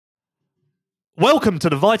Welcome to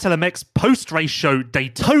the Vital MX post-race show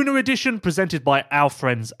Daytona edition, presented by our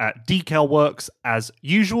friends at Decal Works. As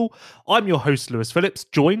usual, I'm your host, Lewis Phillips,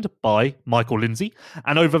 joined by Michael Lindsay.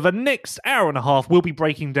 And over the next hour and a half, we'll be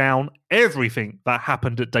breaking down everything that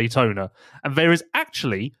happened at Daytona. And there is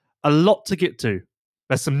actually a lot to get to.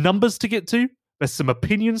 There's some numbers to get to. There's some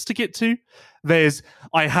opinions to get to.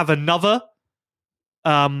 I have another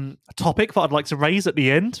topic that I'd like to raise at the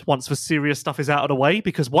end once the serious stuff is out of the way,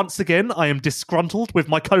 because once again I am disgruntled with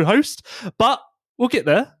my co-host, but we'll get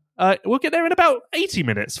there. We'll get there in about 80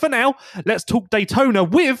 minutes. For now, let's talk Daytona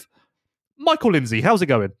with Michael Lindsay. How's it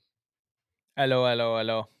going?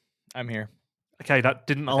 Hello. I'm here. Okay, that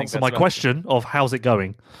didn't answer my question of how's it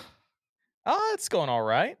going. It's going all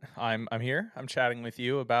right. I'm here. I'm chatting with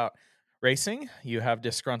you about racing. You have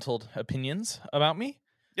disgruntled opinions about me.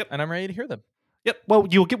 Yep. And I'm ready to hear them. Yep, well,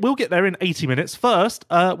 we'll get there in 80 minutes. First,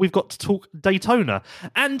 we've got to talk Daytona.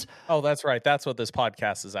 And oh, that's right. That's what this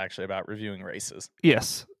podcast is actually about, reviewing races.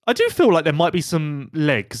 Yes. I do feel like there might be some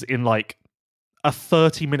legs in like a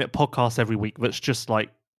 30-minute podcast every week that's just like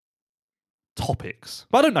topics.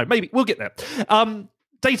 But I don't know. Maybe we'll get there.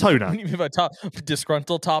 Daytona. You mean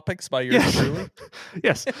disgruntled topics by yours truly?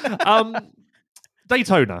 Yes.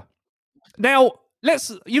 Daytona. Now,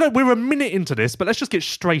 we're a minute into this, but let's just get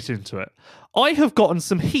straight into it. I have gotten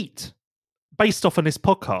some heat based off on this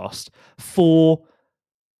podcast for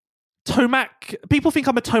Tomac. People think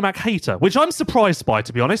I'm a Tomac hater, which I'm surprised by,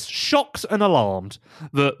 to be honest. Shocked and alarmed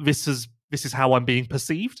that this is how I'm being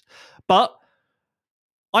perceived. But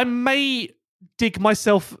I may dig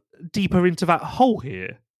myself deeper into that hole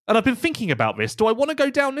here. And I've been thinking about this. Do I want to go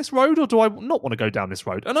down this road or do I not want to go down this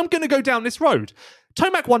road? And I'm going to go down this road.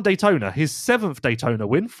 Tomac won Daytona, his 7th Daytona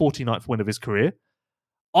win, 49th win of his career.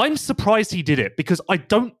 I'm surprised he did it because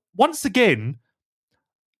once again,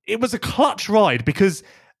 it was a clutch ride because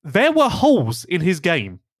there were holes in his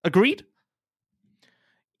game. Agreed?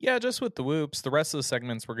 Yeah, just with the whoops. The rest of the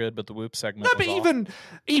segments were good, but the whoop segment was off.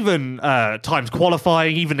 Even times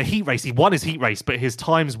qualifying, even the heat race, he won his heat race, but his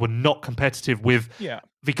times were not competitive with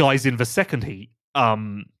the guys in the second heat.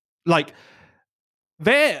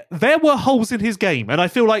 There were holes in his game, and I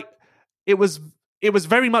feel like it was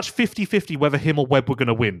very much 50-50 whether him or Webb were going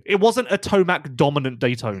to win. It wasn't a Tomac dominant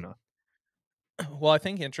Daytona. Well, I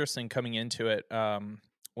think interesting coming into it,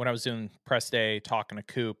 when I was doing press day talking to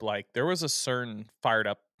Coop, like there was a certain fired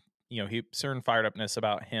upness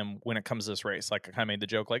about him when it comes to this race. Like I kind of made the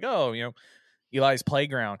joke, like, oh, Eli's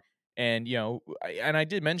playground. And, and I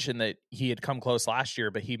did mention that he had come close last year,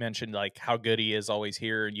 but he mentioned like how good he is always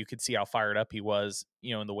here. And you could see how fired up he was,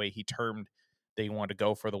 in the way he termed that he wanted to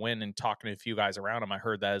go for the win. And talking to a few guys around him, I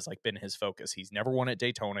heard that has like been his focus. He's never won at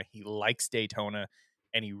Daytona. He likes Daytona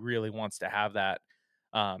and he really wants to have that,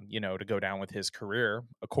 to go down with his career.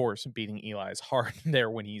 Of course, beating Eli is hard there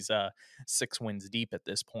when he's 6 wins deep at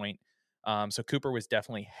this point. So Cooper was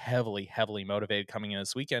definitely heavily motivated coming in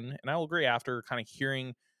this weekend. And I will agree, after kind of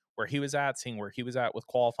hearing where he was at, seeing where he was at with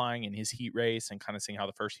qualifying in his heat race and kind of seeing how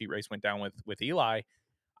the first heat race went down with Eli,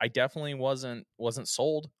 I definitely wasn't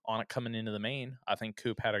sold on it coming into the main. I think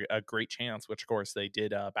Coop had a great chance, which of course they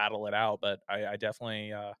did battle it out, but I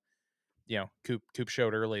definitely, Coop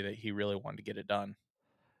showed early that he really wanted to get it done.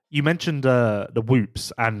 You mentioned the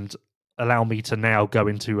whoops, and allow me to now go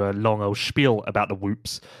into a long old spiel about the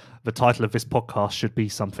whoops. The title of this podcast should be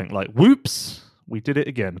something like "Whoops, we did it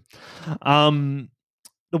again."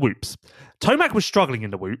 The whoops. Tomac was struggling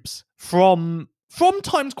in the whoops from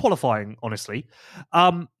times qualifying, honestly.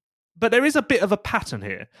 But there is a bit of a pattern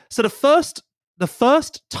here. So the first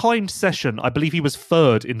timed session, I believe he was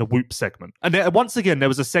 3rd in the whoop segment. And once again, there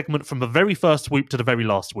was a segment from the very first whoop to the very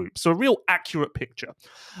last whoop. So a real accurate picture.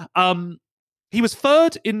 He was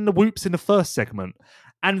 3rd in the whoops in the first segment.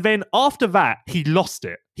 And then after that, he lost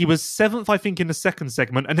it. He was 7th, I think, in the second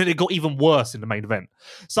segment, and then it got even worse in the main event.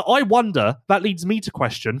 So I wonder, that leads me to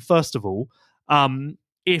question, first of all,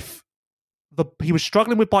 if he was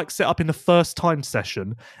struggling with bike setup in the first time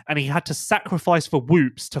session, and he had to sacrifice for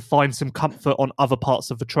whoops to find some comfort on other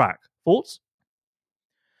parts of the track. Thoughts?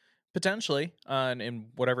 Potentially, and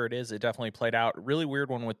whatever it is, it definitely played out. Really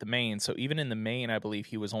weird one with the main. So even in the main, I believe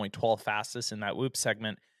he was only 12th fastest in that whoop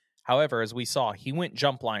segment. However, as we saw, he went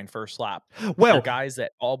jump line first lap. Well, for guys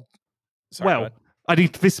that all. Sorry, I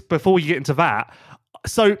need this before you get into that.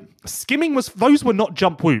 So skimming those were not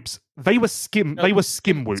jump whoops. They were skim. No, they were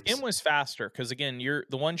skim whoops. Skim was faster because again,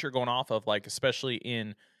 the ones you're going off of, like especially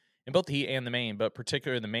in both the heat and the main, but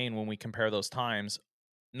particularly the main when we compare those times,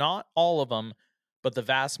 not all of them, but the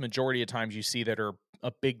vast majority of times you see that are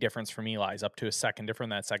a big difference from Eli's up to a second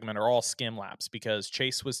different in that segment are all skim laps because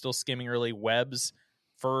Chase was still skimming early. Webb's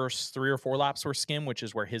first 3 or 4 laps were skim, which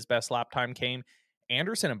is where his best lap time came.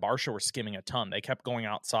 Anderson and Barcia were skimming a ton. They kept going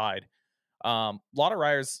outside. A lot of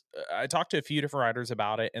riders, I talked to a few different riders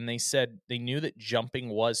about it, and they said they knew that jumping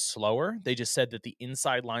was slower. They just said that the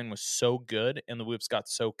inside line was so good and the whoops got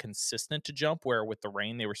so consistent to jump, where with the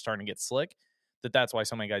rain they were starting to get slick, that's why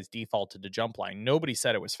so many guys defaulted to jump line. Nobody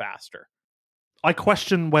said it was faster. I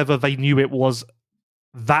question whether they knew it was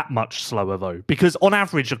that much slower, though, because on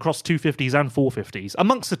average across 250s and 450s,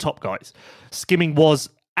 amongst the top guys, skimming was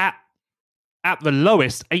at the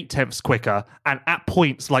lowest 8/10 quicker, and at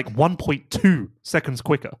points like 1.2 seconds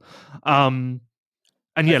quicker. And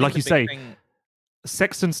yeah, like you say,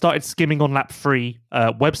 Sexton started skimming on lap 3.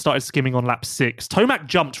 Webb started skimming on lap 6. Tomac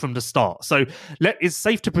jumped from the start. So it's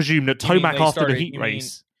safe to presume that Tomac after the heat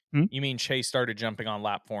race... You mean Chase started jumping on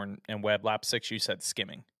lap 4 and Webb lap 6? You said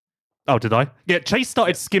skimming. Oh, did I? Yeah, Chase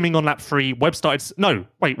started skimming on lap 3. Webb started... No,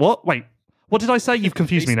 wait, what? Wait, what did I say? You've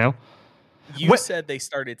confused me now. You said they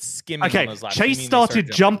started skimming on those laps. Chase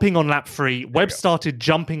started jumping on lap 3. Webb started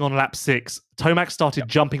jumping on lap 6. Tomac started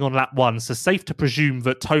jumping on lap 1. So safe to presume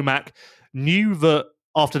that Tomac knew that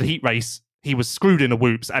after the heat race, he was screwed in the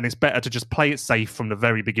whoops, and it's better to just play it safe from the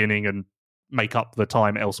very beginning and make up the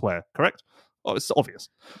time elsewhere. Correct? Oh, it's obvious.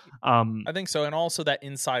 I think so. And also that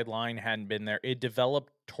inside line hadn't been there. It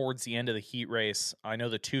developed towards the end of the heat race. I know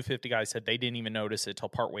the 250 guys said they didn't even notice it till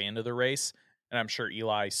partway into the race. And I'm sure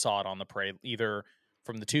Eli saw it on the parade, either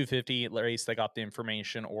from the 250 race they got the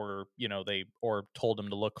information, or they told him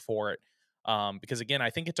to look for it. Because again,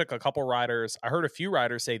 I think it took a couple riders. I heard a few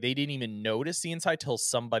riders say they didn't even notice the inside till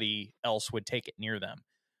somebody else would take it near them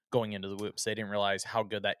going into the whoops. They didn't realize how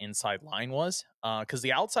good that inside line was. Because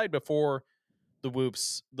the outside before the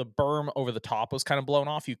whoops, the berm over the top was kind of blown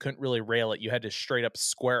off. You couldn't really rail it. You had to straight up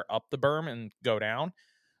square up the berm and go down.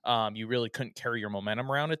 You really couldn't carry your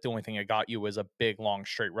momentum around it. The only thing it got you was a big, long,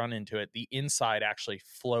 straight run into it. The inside actually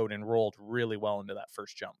flowed and rolled really well into that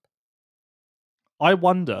first jump. I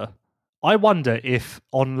wonder if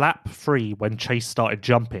on lap 3, when Chase started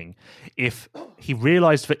jumping, if he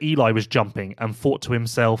realized that Eli was jumping and thought to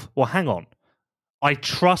himself, well, hang on, I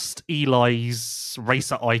trust Eli's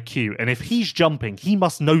racer IQ, and if he's jumping, he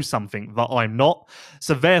must know something that I'm not.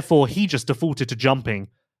 So therefore, he just defaulted to jumping,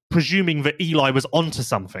 presuming that Eli was onto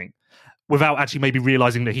something, without actually maybe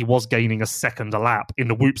realizing that he was gaining a second a lap in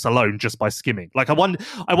the whoops alone just by skimming. Like I wonder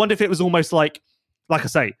if it was almost like I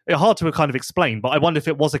say, it's hard to kind of explain, but I wonder if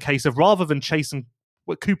it was a case of, rather than Chase and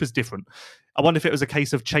Cooper's different. I wonder if it was a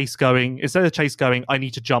case of Chase going, instead of Chase going, I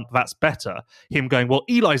need to jump, that's better, him going, well,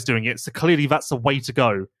 Eli's doing it, so clearly that's the way to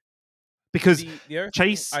go. Because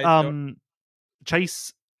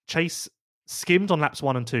Chase skimmed on laps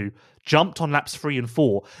 1 and 2, jumped on laps 3 and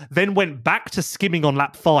 4, then went back to skimming on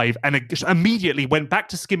lap 5, and immediately went back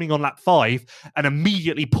to skimming on lap 5, and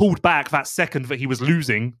immediately pulled back that second that he was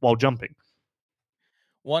losing while jumping.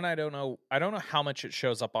 One, I don't know how much it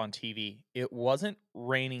shows up on TV. It wasn't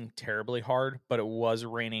raining terribly hard, but it was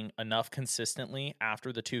raining enough consistently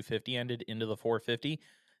after the 250 ended into the 450.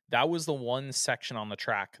 That was the one section on the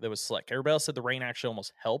track that was slick. Everybody else said the rain actually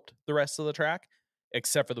almost helped the rest of the track,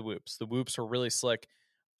 except for the whoops. The whoops were really slick.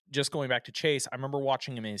 Just going back to Chase, I remember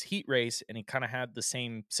watching him in his heat race, and he kind of had the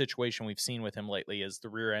same situation we've seen with him lately, as the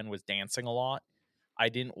rear end was dancing a lot. I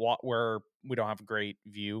didn't where we don't have a great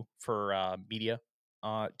view for media.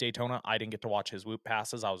 Daytona, I didn't get to watch his whoop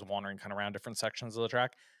passes. I was wandering kind of around different sections of the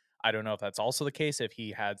track. I don't know if that's also the case, if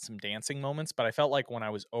he had some dancing moments, but I felt like when I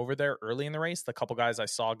was over there early in the race, the couple guys I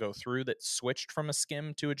saw go through that switched from a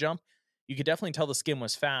skim to a jump, you could definitely tell the skim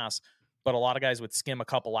was fast, but a lot of guys would skim a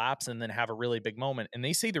couple laps and then have a really big moment. And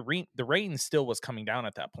they say the rain still was coming down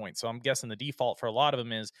at that point. So I'm guessing the default for a lot of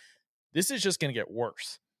them is, this is just going to get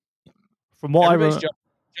worse. From what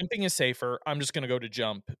jumping is safer. I'm just going to go to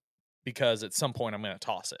jump, because at some point I'm going to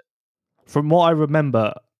toss it. From what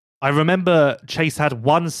I remember Chase had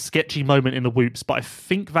one sketchy moment in the whoops, but I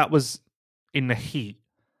think that was in the heat.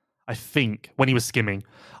 I think when he was skimming.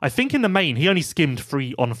 I think in the main, he only skimmed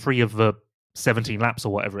 3 of the 17 laps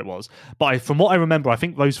or whatever it was. But from what I remember, I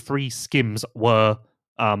think those 3 skims were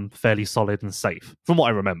fairly solid and safe, from what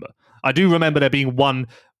I remember. I do remember there being one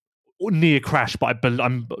near crash, but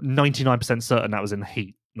I'm 99% certain that was in the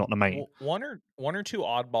heat, not the main. One or two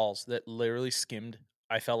oddballs that literally skimmed,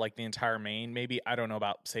 I felt like the entire main. Maybe, I don't know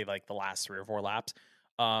about, say, like the last 3 or 4 laps.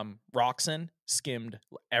 Roczen skimmed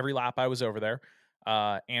every lap I was over there.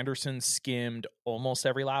 Anderson skimmed almost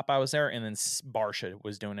every lap I was there, and then Barcia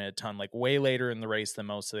was doing it a ton, like way later in the race than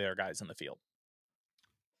most of the other guys in the field.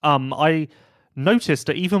 I noticed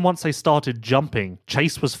that even once they started jumping,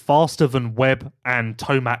 Chase was faster than Webb and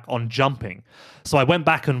Tomac on jumping. So I went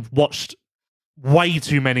back and watched way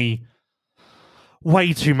too many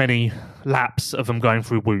laps of them going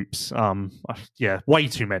through whoops. Way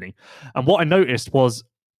too many. And what I noticed was,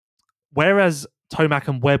 whereas Tomac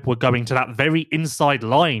and Webb were going to that very inside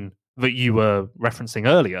line that you were referencing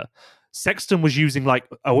earlier, Sexton was using like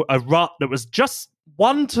a rut that was just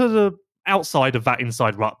one to the outside of that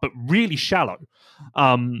inside rut, but really shallow.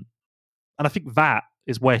 And I think that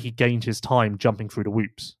is where he gained his time jumping through the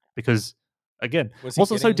whoops, because again,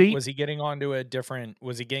 so deep. Was he getting onto a different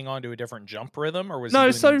jump rhythm, or was no?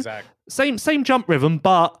 He doing the exact... same jump rhythm,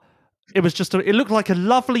 but it was just it looked like a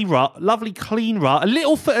lovely rut, lovely clean rut,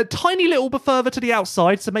 a tiny little bit further to the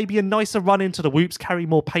outside, so maybe a nicer run into the whoops, carry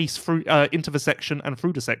more pace through into the section and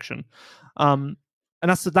through the section. And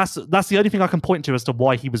that's the only thing I can point to as to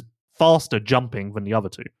why he was faster jumping than the other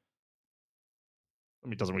two. I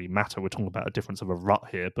mean, it doesn't really matter. We're talking about a difference of a rut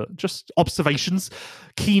here, but just observations.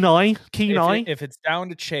 Keen eye. If it's down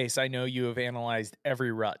to Chase, I know you have analyzed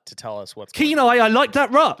every rut to tell us what's keen eye. I like that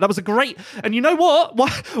rut. That was a great. And you know what?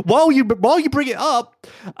 While you bring it up,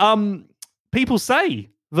 people say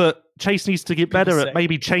that Chase needs to get better at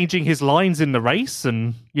maybe changing his lines in the race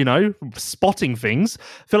and, spotting things.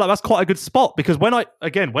 I feel like that's quite a good spot, because when I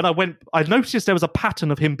noticed there was a pattern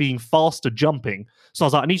of him being faster jumping. So I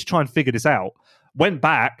was like, I need to try and figure this out. Went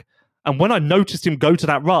back, and when I noticed him go to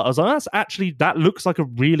that rut, I was like, that looks like a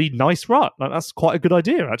really nice rut. Like, that's quite a good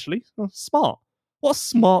idea, actually. Smart. What a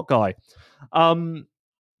smart guy.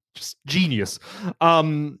 Just genius.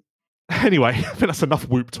 Anyway, I think that's enough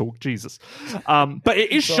whoop talk. Jesus. But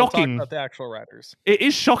it is shocking. About the actual riders. It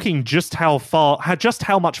is shocking just how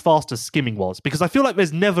much faster skimming was, because I feel like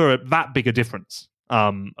there's never that big a difference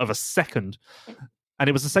of a second. And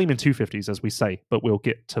it was the same in 250s, as we say, but we'll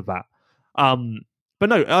get to that. But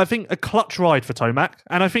no, I think a clutch ride for Tomac,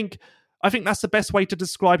 and I think that's the best way to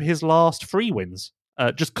describe his last 3 wins.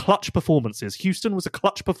 Just clutch performances. Houston was a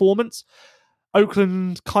clutch performance.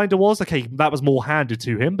 Oakland kind of was. Okay, that was more handed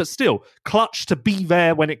to him, but still, clutch to be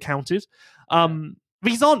there when it counted.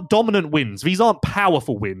 These aren't dominant wins. These aren't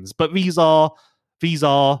powerful wins, but these are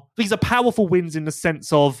powerful wins in the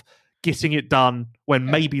sense of getting it done when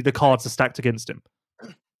maybe the cards are stacked against him.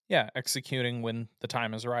 Yeah, executing when the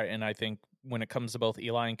time is right. And I think when it comes to both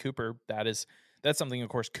Eli and Cooper, that's something, of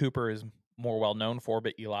course, Cooper is more well known for,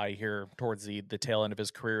 but Eli here towards the tail end of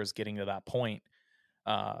his career is getting to that point.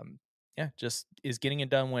 Just is getting it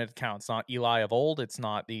done when it counts. Not Eli of old. It's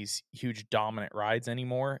not these huge dominant rides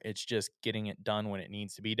anymore. It's just getting it done when it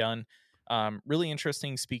needs to be done. Really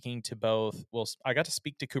interesting speaking to both. Well, I got to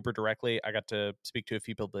speak to Cooper directly. I got to speak to a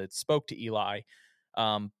few people that spoke to Eli.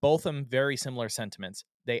 Both of them very similar sentiments.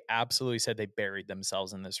 They absolutely said they buried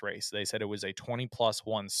themselves in this race. They said it was a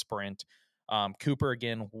 20+1 sprint. Cooper,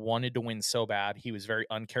 again, wanted to win so bad. He was very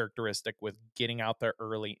uncharacteristic with getting out there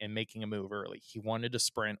early and making a move early. He wanted to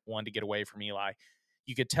sprint, wanted to get away from Eli.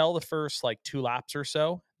 You could tell the first 2 laps or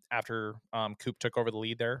so after Coop took over the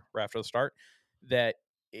lead there, right after the start, that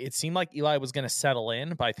it seemed like Eli was going to settle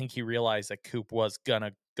in, but I think he realized that Coop was going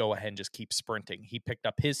to go ahead and just keep sprinting. He picked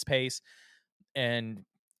up his pace, and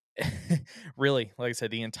really, like I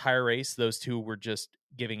said, the entire race, those two were just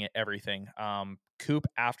giving it everything. Coop,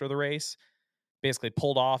 after the race, basically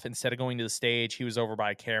pulled off. Instead of going to the stage, he was over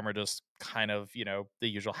by a camera, just kind of, the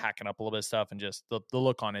usual hacking up a little bit of stuff, and just the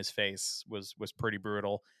look on his face was pretty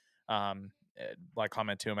brutal. My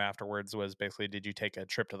comment to him afterwards was basically, did you take a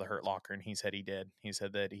trip to the Hurt Locker? And he said he did. He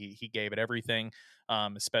said that he gave it everything,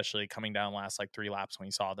 especially coming down last 3 laps when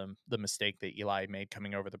he saw the mistake that Eli made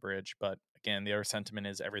coming over the bridge. But again, the other sentiment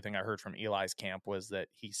is everything I heard from Eli's camp was that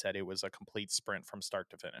he said it was a complete sprint from start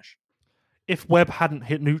to finish. If Webb hadn't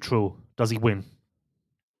hit neutral, does he win?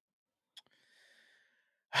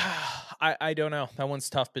 I don't know. That one's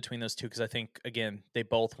tough between those two, because I think, again, they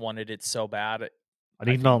both wanted it so bad. I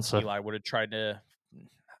need an answer. Eli would have tried to.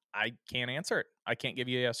 I can't answer it. I can't give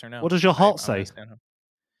you a yes or no. What does your heart say?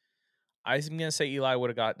 I'm going to say Eli would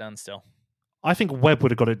have got it done still. I think Webb would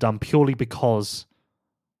have got it done purely because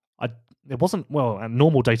it wasn't, at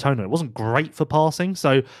normal Daytona, it wasn't great for passing.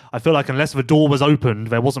 So I feel like unless the door was opened,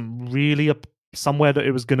 there wasn't really somewhere that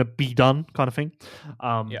it was going to be done, kind of thing.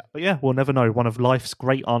 But yeah, we'll never know. One of life's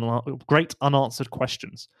great unanswered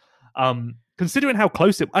questions. Considering how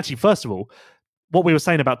close it... Actually, first of all, what we were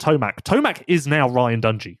saying about Tomac is now Ryan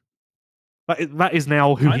Dungey. That is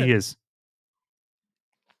now who he is.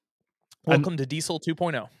 Welcome to Diesel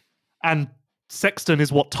 2.0. And Sexton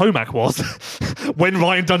is what Tomac was when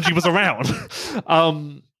Ryan Dungey was around.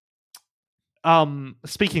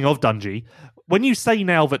 Speaking of Dungey, when you say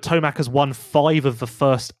now that Tomac has won 5 of the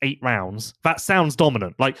first 8 rounds, that sounds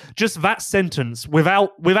dominant. Just that sentence,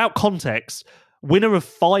 without context, winner of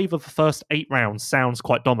 5 of the first 8 rounds sounds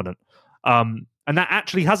quite dominant. And that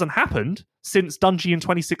actually hasn't happened since Dungey in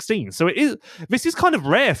 2016. So this is kind of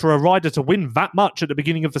rare for a rider to win that much at the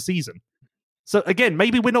beginning of the season. So again,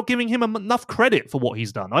 maybe we're not giving him enough credit for what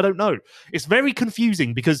he's done. I don't know. It's very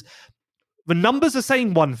confusing because the numbers are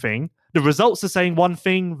saying one thing, the results are saying one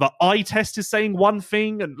thing, the eye test is saying one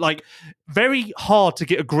thing, and like very hard to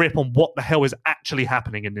get a grip on what the hell is actually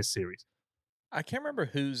happening in this series. I can't remember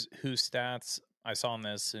whose stats I saw on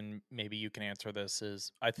this, and maybe you can answer this.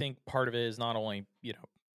 Is I think part of it is not only,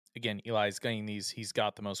 again, Eli's getting these, he's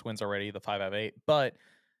got the most wins already, the 5 out of 8, but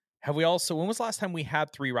have we also, when was the last time we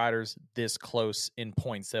had 3 riders this close in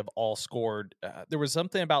points that have all scored? There was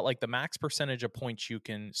something about like the max percentage of points you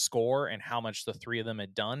can score and how much the 3 of them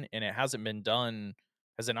had done, and it hasn't been done.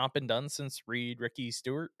 Has it not been done since Ricky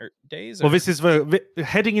Stewart days? Well, this is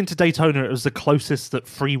heading into Daytona. It was the closest that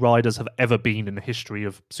 3 riders have ever been in the history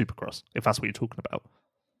of Supercross, if that's what you're talking about.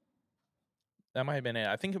 That might have been it.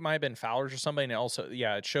 I think it might have been Fowler's or somebody. And also,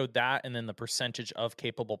 it showed that, and then the percentage of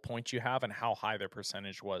capable points you have and how high their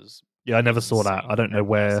percentage was. Yeah, I never saw that. I don't know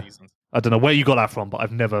where. I don't know where you got that from, but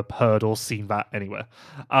I've never heard or seen that anywhere.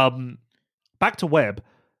 Back to Webb.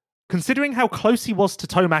 Considering how close he was to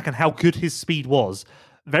Tomac and how good his speed was,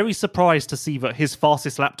 very surprised to see that his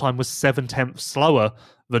fastest lap time was 7/10 slower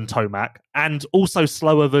than Tomac, and also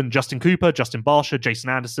slower than Justin Cooper, Justin Barsha, Jason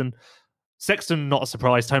Anderson. Sexton, not a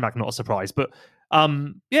surprise. Tomac, not a surprise. But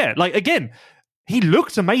again, he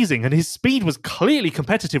looked amazing and his speed was clearly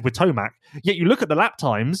competitive with Tomac. Yet you look at the lap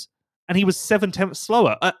times and he was 7/10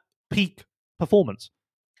 slower at peak performance.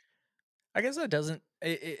 I guess that doesn't.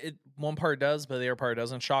 It one part does, but the other part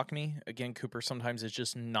doesn't shock me. Again, Cooper sometimes is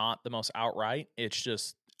just not the most outright. It's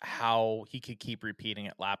just how he could keep repeating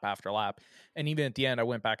it lap after lap. And even at the end, I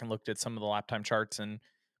went back and looked at some of the lap time charts, and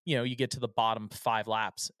you get to the bottom 5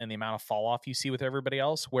 laps and the amount of fall off you see with everybody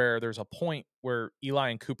else, where there's a point where Eli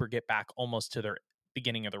and Cooper get back almost to their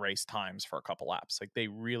beginning of the race times for a couple laps. Like they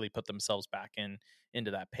really put themselves back into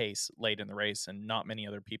that pace late in the race, and not many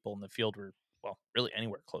other people in the field were, really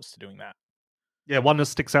anywhere close to doing that. Yeah, one that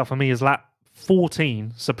sticks out for me is lap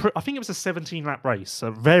 14. So I think it was a 17-lap race,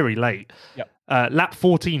 so very late. Yep. Lap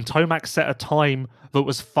 14, Tomac set a time that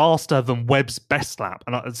was faster than Webb's best lap.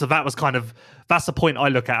 And so that's the point I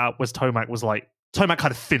look at, was Tomac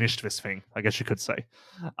kind of finished this thing, I guess you could say.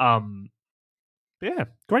 Yeah,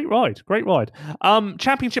 great ride.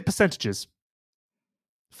 Championship percentages.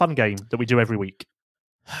 Fun game that we do every week.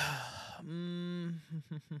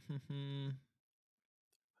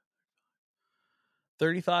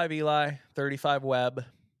 35 Eli, 35 Webb.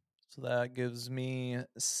 So that gives me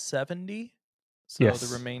 70. So yes.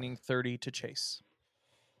 The remaining 30 to Chase.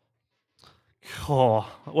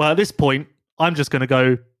 Oh, well, at this point, I'm just going to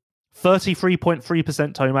go 33.3%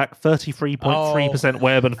 Tomac, 33.3%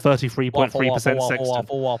 Webb, and 33.3% Sexton.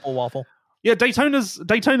 Waffle. Yeah, Daytona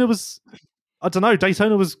was, I don't know,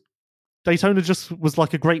 Daytona just was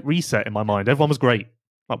like a great reset in my mind. Everyone was great.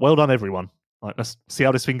 Like, well done, everyone. Like, let's see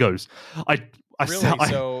how this thing goes.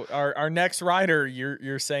 So our next rider,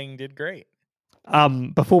 you're saying did great.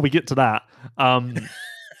 Before we get to that,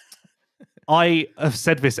 I have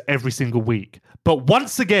said this every single week, but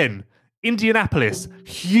once again, Indianapolis,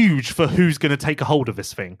 huge for who's going to take a hold of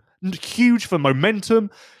this thing. Huge for momentum,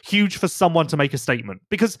 huge for someone to make a statement.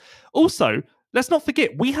 Because also, let's not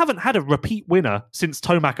forget, we haven't had a repeat winner since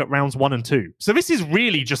Tomac at rounds 1 and 2. So this is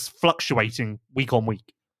really just fluctuating week on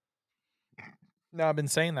week. No, I've been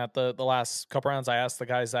saying that the last couple rounds. I asked the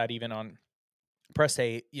guys that even on press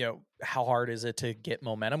day, how hard is it to get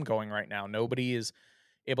momentum going right now? Nobody is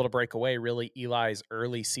able to break away. Really, Eli's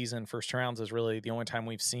early season first rounds is really the only time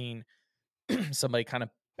we've seen somebody kind of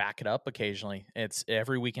back it up occasionally. It's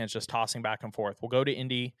every weekend, it's just tossing back and forth. We'll go to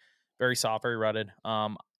Indy, very soft, very rutted.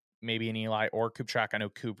 Maybe an Eli or Coop track. I know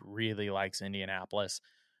Coop really likes Indianapolis.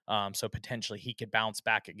 So potentially he could bounce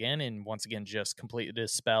back again and once again just completely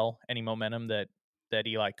dispel any momentum that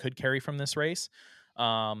Eli could carry from this race.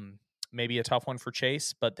 Maybe a tough one for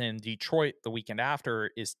Chase, but then Detroit the weekend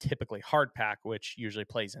after is typically hard pack, which usually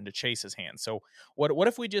plays into Chase's hands. So what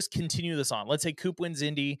if we just continue this on? Let's say Coop wins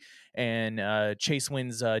Indy and Chase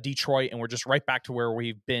wins Detroit, and we're just right back to where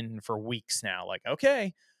we've been for weeks now. Like,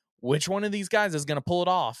 okay, which one of these guys is going to pull it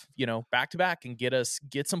off, back to back and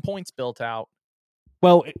get some points built out?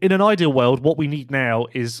 Well, in an ideal world, what we need now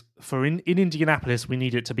is for in Indianapolis, we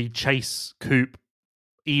need it to be Chase, Coop,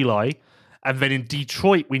 Eli. And then in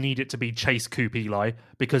Detroit, we need it to be Chase, Coop, Eli,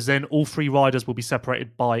 because then all 3 riders will be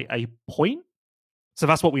separated by a point. So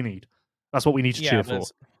that's what we need. That's what we need to cheer for.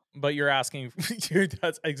 But you're asking,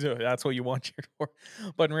 that's what you want cheered for.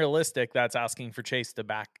 But in realistic, that's asking for Chase to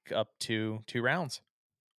back up to 2 rounds,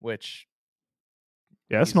 which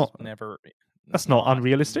that's not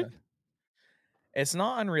unrealistic. It's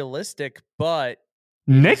not unrealistic, but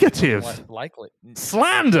negative likely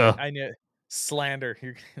slander. I know slander.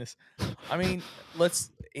 I mean,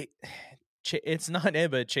 it's not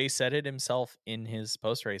it, but Chase said it himself in his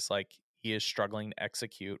post race. Like, he is struggling to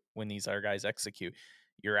execute when these other guys execute.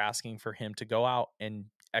 You're asking for him to go out and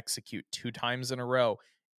execute 2 times in a row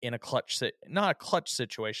in a not a clutch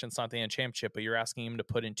situation. It's not the end championship, but you're asking him to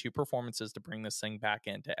put in 2 performances to bring this thing back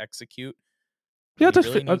in to execute. Yeah, I don't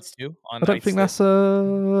think that's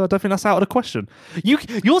out of the question.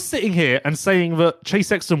 You're sitting here and saying that Chase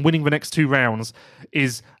Sexton winning the next 2 rounds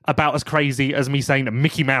is about as crazy as me saying that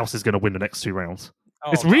Mickey Mouse is going to win the next 2 rounds.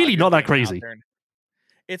 It's really not that crazy.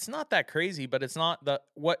 It's not that crazy, but it's not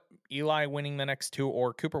what Eli winning the next 2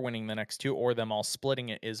 or Cooper winning the next 2 or them all splitting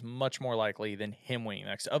it is much more likely than him winning the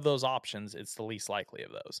next. Of those options, it's the least likely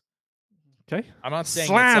of those. Okay. I'm not saying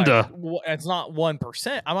slander. It's not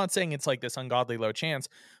 1%. I'm not saying it's like this ungodly low chance.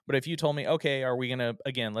 But if you told me, okay, are we gonna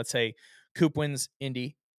let's say Coop wins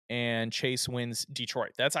Indy and Chase wins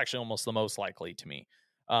Detroit, that's actually almost the most likely to me.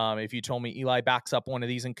 If you told me Eli backs up one of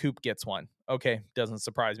these and Coop gets one, okay, doesn't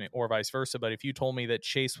surprise me, or vice versa. But if you told me that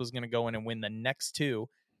Chase was going to go in and win the next 2,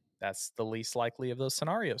 that's the least likely of those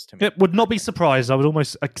scenarios to me. It would not be surprised. I would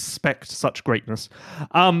almost expect such greatness.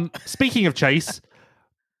 Speaking of Chase,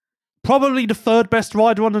 probably the 3rd best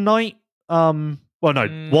rider on the night.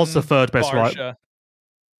 Was the 3rd best rider.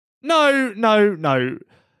 No.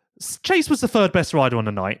 Chase was the 3rd best rider on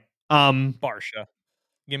the night. Barcia.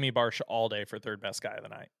 Give me Barcia all day for 3rd best guy of the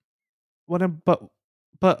night. Well,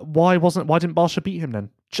 but why didn't Barcia beat him then?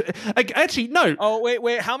 Actually, no. Oh,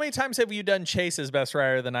 wait. How many times have you done Chase's best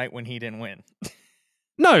rider of the night when he didn't win?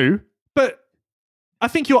 No, but I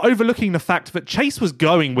think you're overlooking the fact that Chase was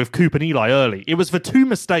going with Coop and Eli early. It was the 2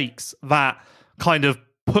 mistakes that kind of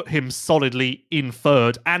put him solidly in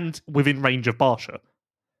 3rd and within range of Barcia.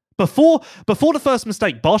 Before the first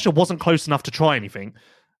mistake, Barcia wasn't close enough to try anything,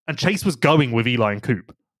 and Chase was going with Eli and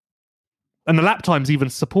Coop. And the lap times even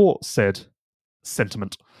support said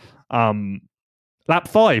sentiment. Lap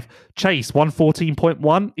 5, Chase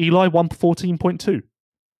 114.1, Eli 114.2.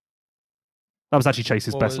 That was actually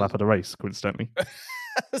Chase's best lap of the race, coincidentally.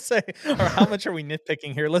 How much are we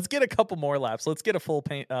nitpicking here? Let's get a couple more laps. Let's get a full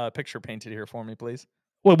picture painted here for me, please.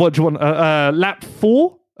 Well, what do you want? Lap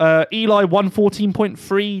 4, Eli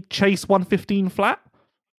 114.3, Chase 115 flat,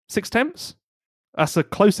 6/10. That's a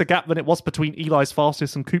closer gap than it was between Eli's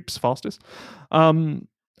fastest and Coop's fastest.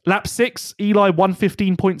 Lap 6, Eli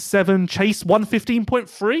 115.7, Chase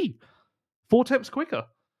 115.3. 4/10 quicker.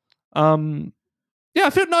 Yeah,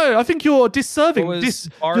 I think you're disserving.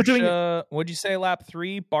 What'd you say, lap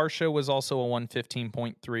 3? Barcia was also a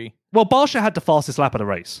 115.3. Well, Barcia had the fastest lap of the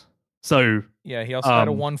race. So yeah, he also had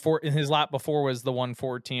a 1.4 in his lap before was the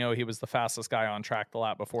 114. He was the fastest guy on track the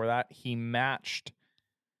lap before that. He matched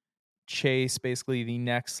Chase basically the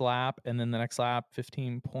next lap, and then the next lap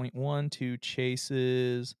 15.1 to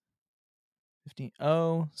Chase's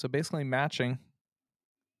 15.0. So basically matching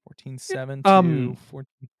 14.7 to 14.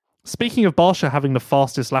 Speaking of Barcia having the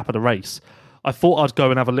fastest lap of the race, I thought I'd go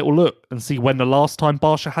and have a little look and see when the last time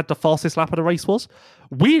Barcia had the fastest lap of the race was.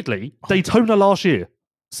 Weirdly, Daytona last year.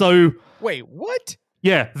 So wait, what?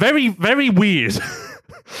 Yeah, very, very weird.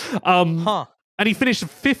 And he finished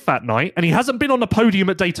 5th that night, and he hasn't been on the podium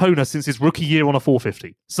at Daytona since his rookie year on a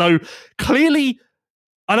 450. So clearly,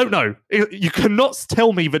 I don't know. You cannot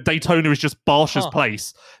tell me that Daytona is just Barcia's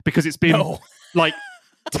place, because it's been like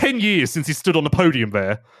 10 years since he stood on the podium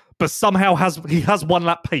there, but somehow he has 1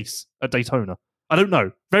 lap pace at Daytona. I don't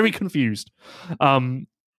know. Very confused.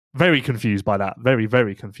 Very confused by that. Very,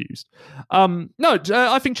 very confused.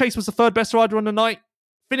 I think Chase was the 3rd best rider on the night.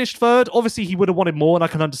 Finished 3rd. Obviously, he would have wanted more, and I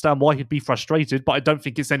can understand why he'd be frustrated. But I don't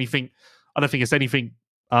think it's anything.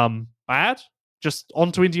 Bad. Just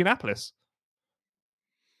on to Indianapolis.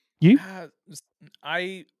 You?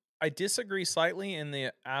 I disagree slightly in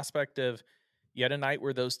the aspect of yet a night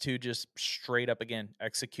where those 2 just straight up again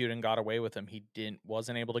execute and got away with him. He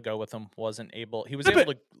wasn't able to go with them. He was able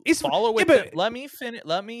to follow with them. Let me finish.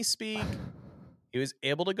 Let me speak. He was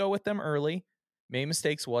able to go with them early. Made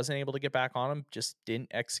mistakes, wasn't able to get back on him, just didn't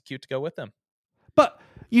execute to go with them. But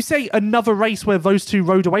you say another race where those 2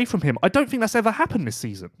 rode away from him. I don't think that's ever happened this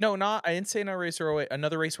season. No, I didn't say another race or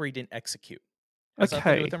another race where he didn't execute.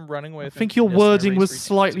 Okay. With him running away. I think your wording was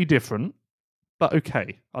slightly different, but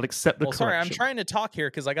okay. I'll accept the correction. Sorry, I'm trying to talk here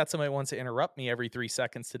because I got somebody who wants to interrupt me every 3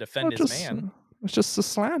 seconds to defend his man. It's just a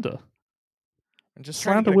slander. I'm just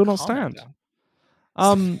trying to Slander get a will not comment stand.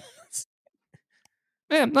 down.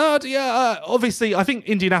 Yeah, no, yeah. Obviously, I think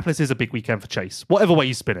Indianapolis is a big weekend for Chase. Whatever way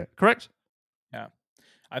you spin it, correct? Yeah,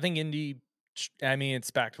 I think Indy. I mean,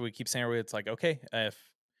 it's back to what we keep saying. It's like, okay, if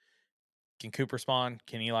can Cooper spawn,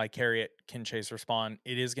 can Eli carry it, can Chase respond?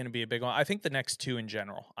 It is going to be a big one. I think the next two in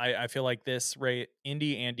general. I feel like this rate,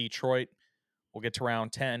 Indy and Detroit, will get to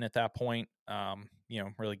round 10 at that point.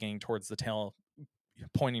 Really getting towards the tail,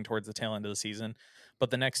 pointing towards the tail end of the season. But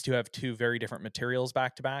the next two have two very different materials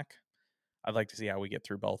back to back. I'd like to see how we get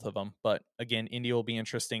through both of them. But again, Indy will be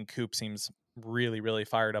interesting. Coop seems really, really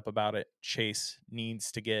fired up about it. Chase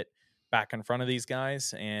needs to get back in front of these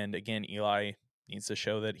guys. And again, Eli needs to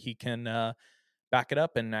show that he can back it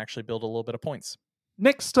up and actually build a little bit of points.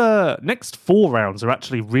 Next 4 rounds are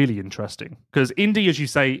actually really interesting because Indy, as you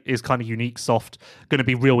say, is kind of unique, soft, going to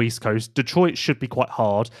be real East Coast. Detroit should be quite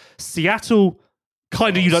hard. Seattle,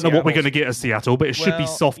 kind of, you don't know what we're going to get at Seattle, but it should be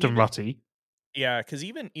soft and rutty. Yeah, because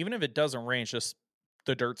even if it doesn't rain, just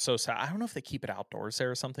the dirt's so sad. I don't know if they keep it outdoors there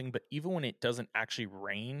or something, but even when it doesn't actually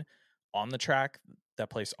rain on the track, that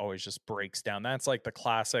place always just breaks down. That's like the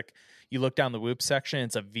classic. You look down the whoop section,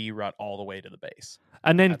 it's a V rut all the way to the base.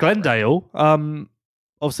 And then Glendale,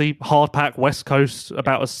 obviously hard pack West Coast,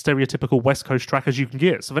 about as stereotypical West Coast track as you can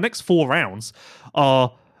get. So the next 4 rounds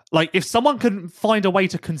are like, if someone can find a way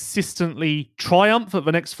to consistently triumph at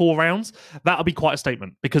the next 4 rounds, that'll be quite a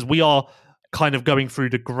statement because we are kind of going through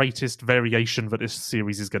the greatest variation that this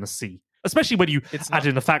series is going to see, especially when you add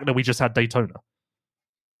in the fact that we just had Daytona.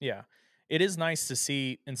 Yeah. It is nice to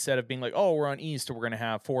see, instead of being like, oh, we're on East, we're going to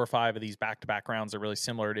have 4 or 5 of these back-to-back rounds that are really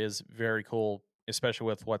similar. It is very cool, especially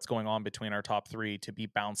with what's going on between our top 3, to be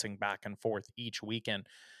bouncing back and forth each weekend,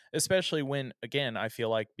 especially when, again, I feel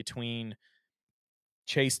like between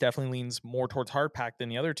Chase definitely leans more towards hard pack than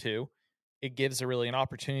the other two. It gives an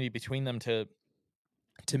opportunity between them to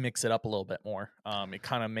mix it up a little bit more. It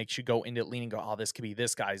kind of makes you go into it leaning, go, oh, this could be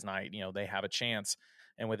this guy's night. They have a chance.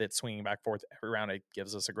 And with it swinging back forth every round, it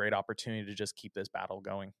gives us a great opportunity to just keep this battle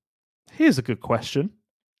going. Here's a good question.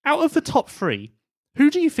 Out of the top 3,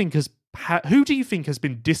 who do you think has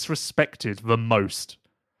been disrespected the most?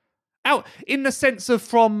 Out in the sense of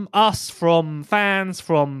from us, from fans,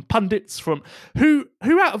 from pundits, from who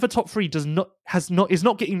out of the top 3 is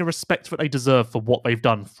not getting the respect that they deserve for what they've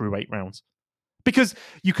done through 8 rounds? Because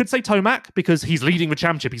you could say Tomac because he's leading the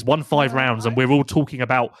championship. He's won 5 rounds, and we're all talking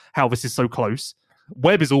about how this is so close.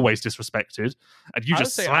 Webb is always disrespected, and you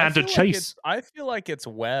just slandered Chase. I feel like it's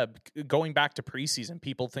Webb. Going back to preseason,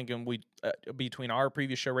 people thinking between our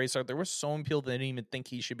previous show race, there were so many people that didn't even think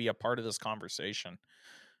he should be a part of this conversation.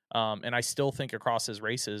 And I still think across his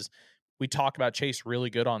races, we talk about Chase really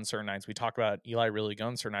good on certain nights. We talk about Eli really good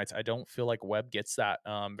on certain nights. I don't feel like Webb gets that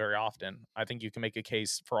very often. I think you can make a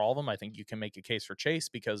case for all of them. I think you can make a case for Chase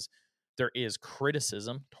because there is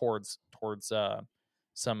criticism towards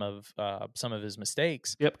some of his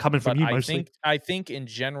mistakes. Yep, coming from you mostly. I think in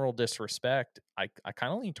general disrespect, I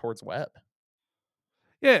kind of lean towards Webb.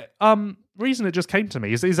 Yeah, reason it just came to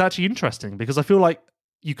me is actually interesting because I feel like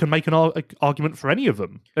you can make an argument for any of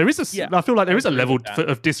them. I feel like there is a level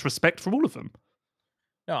of disrespect from all of them.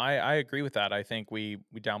 No, I agree with that. I think we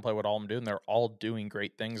downplay what all of them do, and they're all doing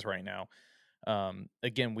great things right now.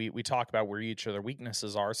 Again, we talk about where each of their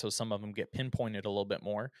weaknesses are, so some of them get pinpointed a little bit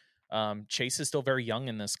more. Chase is still very young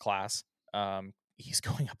in this class. He's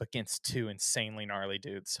going up against 2 insanely gnarly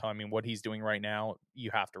dudes. So, I mean, what he's doing right now,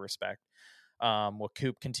 you have to respect. What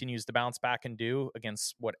Coop continues to bounce back and do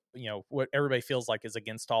against what everybody feels like is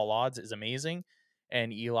against all odds is amazing.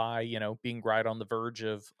 And Eli, being right on the verge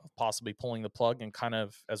of possibly pulling the plug and kind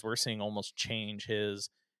of, as we're seeing, almost change his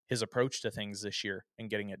approach to things this year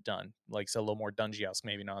and getting it done. Like, so a little more Dungey-esque,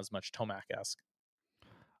 maybe not as much Tomac-esque.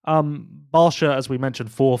 Barsha, as we mentioned,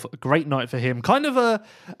 4th, a great night for him. Kind of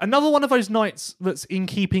another one of those nights that's in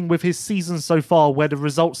keeping with his season so far, where the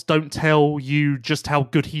results don't tell you just how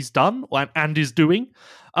good he's done and is doing.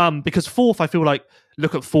 Because 4th, I feel like,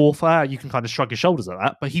 look at 4th, you can kind of shrug your shoulders at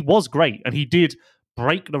that, but he was great, and he did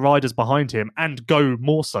break the riders behind him and go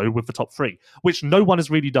more so with the top 3, which no one has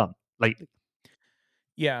really done lately.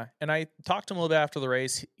 Yeah, and I talked to him a little bit after the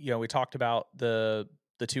race. We talked about the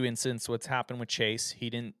 2 incidents, what's happened with Chase.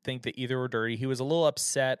 He didn't think that either were dirty. He was a little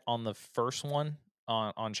upset on the first one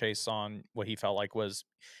on Chase, on what he felt like was,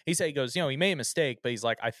 he said, he goes, he made a mistake, but he's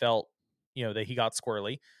like, I felt, that he got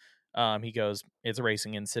squirrely. He goes, it's a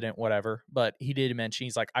racing incident, whatever. But he did mention,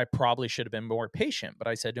 he's like, I probably should have been more patient. But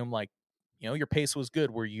I said to him, like, your pace was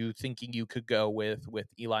good. Were you thinking you could go with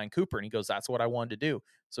Eli and Cooper? And he goes, that's what I wanted to do.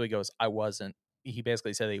 So he goes, I wasn't. He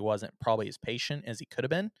basically said that he wasn't probably as patient as he could have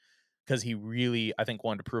been. because he really, I think,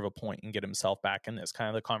 wanted to prove a point and get himself back in this. Kind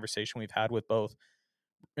of the conversation we've had with both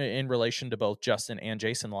in relation to both Justin and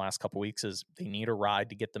Jason the last couple weeks is they need a ride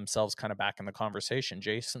to get themselves kind of back in the conversation.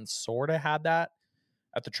 Jason sort of had that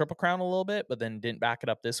at the Triple Crown a little bit, but then didn't back it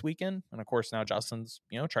up this weekend. And of course, now Justin's,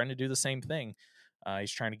 trying to do the same thing.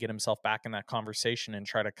 He's trying to get himself back in that conversation and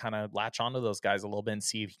try to kind of latch onto those guys a little bit and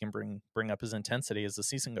see if he can bring up his intensity as the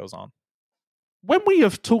season goes on. When we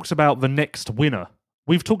have talked about the next winner,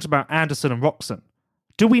 we've talked about Anderson and Roczen.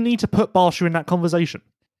 Do we need to put Barcia in that conversation?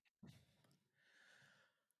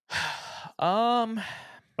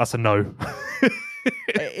 That's a no.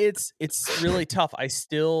 It's really tough.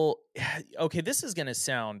 Okay, this is gonna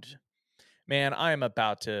sound, man, I am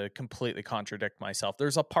about to completely contradict myself.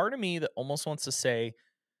 There's a part of me that almost wants to say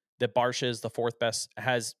that Barcia is the fourth best.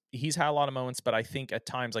 He's had a lot of moments, but I think at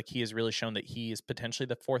times like he has really shown that he is potentially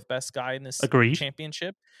the fourth best guy in this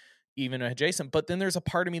championship, even at Jason. But then there's a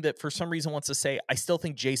part of me that for some reason wants to say I still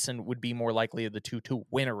think Jason would be more likely of the two to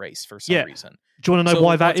win a race for some reason. Do you want to know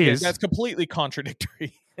why that is? That's completely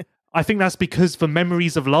contradictory. I think that's because the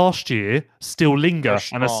memories of last year still linger.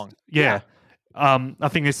 I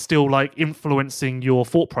think it's still like influencing your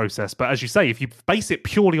thought process. But as you say, if you base it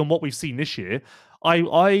purely on what we've seen this year,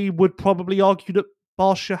 I would probably argue that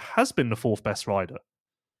Barcia has been the fourth best rider.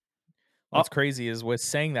 What's crazy is with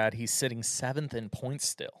saying that he's sitting 7th in points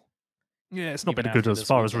still. Yeah, it's not been good as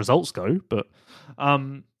far as results go, but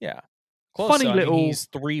yeah. Close. Funny little. He's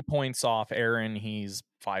 3 points off Aaron. He's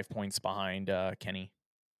 5 points behind Kenny.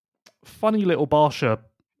 Funny little Barcia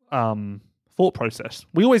thought process.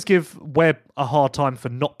 We always give Webb a hard time for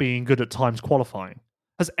not being good at times qualifying.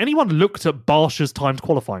 Has anyone looked at Barcia's times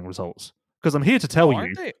qualifying results? Because I'm here to tell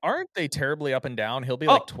you. Aren't they terribly up and down? He'll be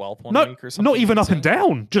like 12th one week or something. Not even up and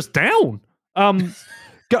down, just down.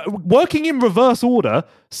 Working in reverse order,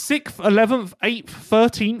 6th, 11th, 8th,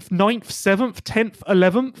 13th, 9th, 7th, 10th,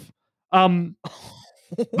 11th.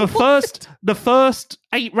 The first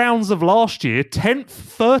 8 rounds of last year, 10th,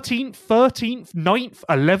 13th, 13th, 9th,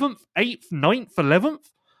 11th, 8th, 9th, 11th.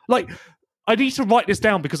 Like, I need to write this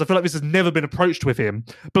down because I feel like this has never been approached with him.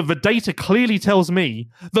 But the data clearly tells me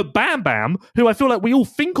that Bam Bam, who I feel like we all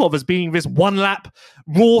think of as being this one-lap,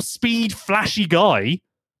 raw speed, flashy guy,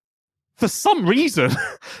 for some reason,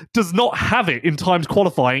 does not have it in times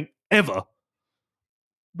qualifying ever.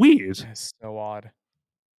 Weird. That's so odd.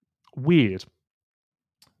 Weird.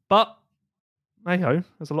 But, hey-ho,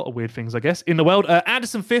 there's a lot of weird things, I guess, in the world.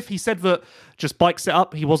 Anderson 5th, he said that just bikes it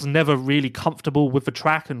up. He was never really comfortable with the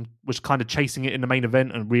track and was kind of chasing it in the main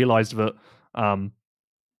event and realised that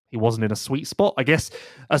he wasn't in a sweet spot. I guess,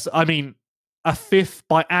 a 5th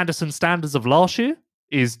by Anderson standards of last year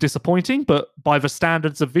is disappointing, but by the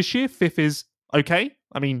standards of this year, 5th is okay.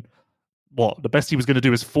 I mean, what? The best he was going to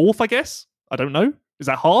do is 4th, I guess? I don't know. Is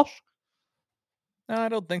that harsh? No, I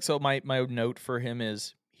don't think so. My note for him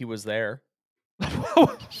is he was there.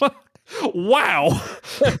 Wow.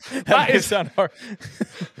 that is sound hard.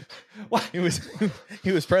 he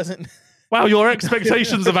was present. Wow, your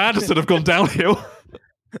expectations of Anderson have gone downhill.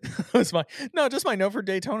 Just my note for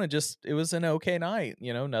Daytona. It was an okay night.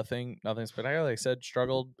 Nothing spectacular. Like I said,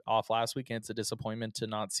 struggled off last weekend. It's a disappointment to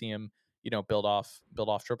not see him, build off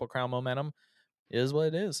Triple Crown momentum. It is what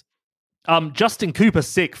it is. Justin Cooper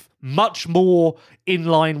 6th, much more in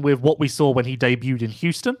line with what we saw when he debuted in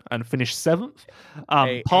Houston and finished 7th.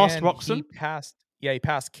 Past Roczen. He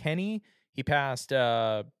passed Kenny, he passed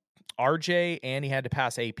RJ, and he had to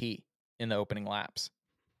pass AP in the opening laps.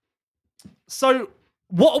 So,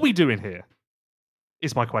 what are we doing here?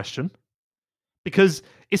 Is my question. Because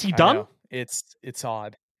is he done? It's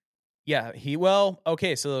odd. Yeah,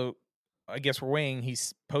 okay, so I guess we're waiting.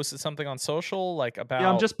 He's posted something on social about. Yeah,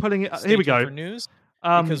 I'm just pulling it. Here we go. For news,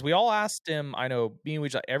 because we all asked him. I know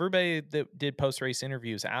everybody that did post race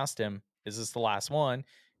interviews asked him, "Is this the last one?"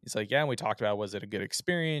 He's like, "Yeah." And we talked about, was it a good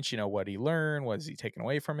experience? What he learned? Was he taken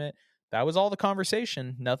away from it? That was all the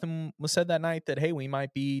conversation. Nothing was said that night that, hey, we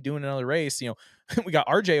might be doing another race. We got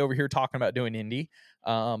RJ over here talking about doing Indy,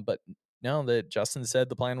 but no, that Justin said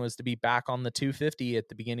the plan was to be back on the 250 at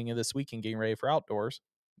the beginning of this week and getting ready for outdoors,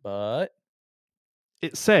 but.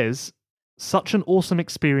 It says, such an awesome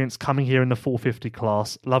experience coming here in the 450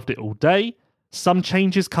 class. Loved it all day. Some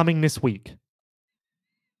changes coming this week.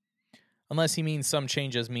 Unless he means some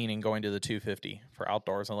changes meaning going to the 250 for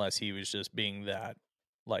outdoors, unless he was just being that,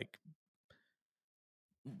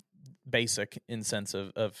 basic in sense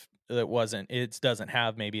of it doesn't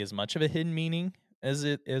have maybe as much of a hidden meaning as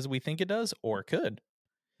we think it does, or could.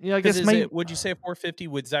 Yeah, I guess would you say a 450,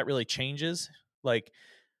 would that really changes?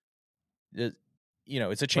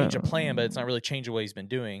 It's a change of plan, but it's not really change of what he's been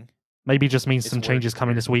doing. Maybe just means It's some weird. changes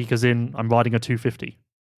coming this week, as in I'm riding a 250.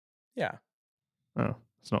 Yeah. Oh,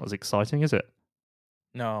 it's not as exciting, is it?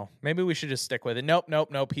 No, maybe we should just stick with it. Nope.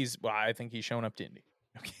 I think he's showing up to Indy.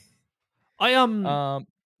 Okay. I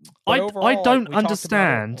But I overall, don't we talked about it.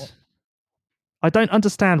 understand. I don't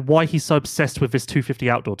understand why he's so obsessed with this 250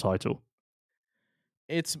 outdoor title.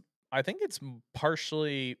 I think it's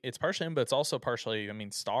partially him, but it's also partially,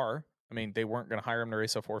 Star. They weren't going to hire him to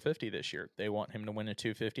race a 450 this year. They want him to win a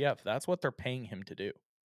 250F. That's what they're paying him to do.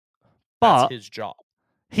 That's his job.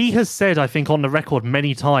 He has said, I think, on the record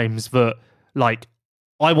many times that, like,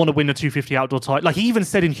 I want to win a 250 outdoor title. Like, he even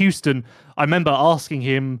said in Houston, I remember asking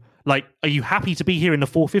him, like, are you happy to be here in the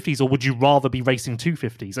 450s or would you rather be racing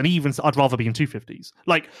 250s? And he even said, I'd rather be in 250s.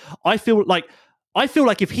 Like, I feel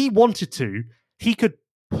like if he wanted to, he could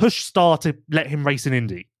push Star to let him race in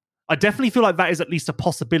Indy. I definitely feel like that is at least a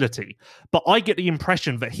possibility. But I get the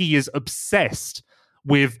impression that he is obsessed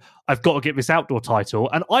with, I've got to get this outdoor title.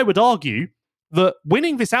 And I would argue that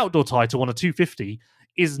winning this outdoor title on a 250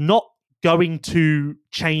 is not going to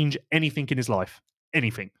change anything in his life.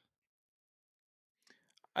 Anything.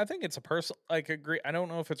 I think it's a personal, agree. I don't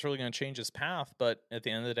know if it's really going to change his path, but at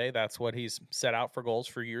the end of the day, that's what he's set out for goals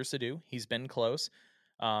for years to do. He's been close.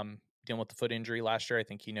 Dealing with the foot injury last year, I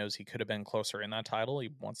think he knows he could have been closer in that title. He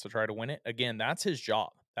wants to try to win it. Again, that's his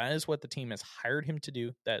job. That is what the team has hired him to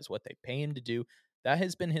do. That is what they pay him to do. That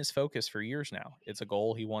has been his focus for years now. It's a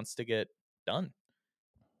goal he wants to get done.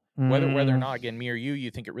 Whether or not, again, me or you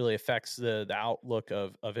think it really affects the outlook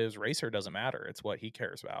of his racer doesn't matter. It's what he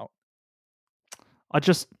cares about.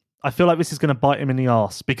 I feel like this is going to bite him in the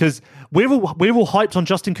arse because we're all hyped on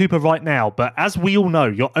Justin Cooper right now, but as we all know,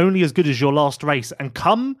 you're only as good as your last race. And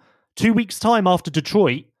come 2 weeks' time after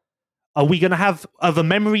Detroit, are we going to have other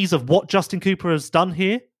memories of what Justin Cooper has done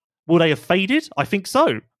here? Will they have faded? I think so,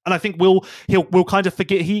 and I think we'll kind of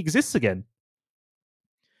forget he exists again.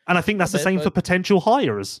 And I think that's the same for potential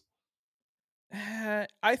hires.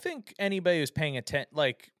 I think anybody who's paying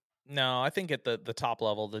attention, no, I think at the top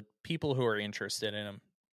level, the people who are interested in him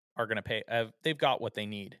are going to pay. They've got what they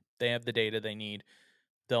need. They have the data they need.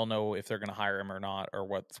 They'll know if they're going to hire him or not, or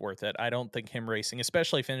what's worth it. I don't think him racing,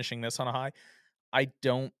 especially finishing this on a high, I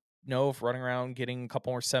don't know if running around getting a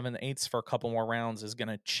couple more 7/8 for a couple more rounds is going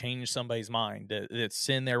to change somebody's mind. It's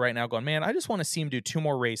in there right now going, man, I just want to see him do 2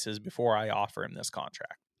 more races before I offer him this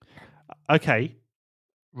contract. Okay.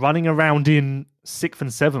 Running around in 6th and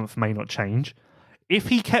 7th may not change. If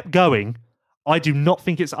he kept going, I do not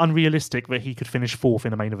think it's unrealistic that he could finish 4th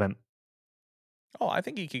in a main event. Oh, I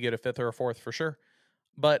think he could get a 5th or a 4th for sure.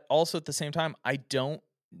 But also at the same time, I don't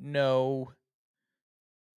know.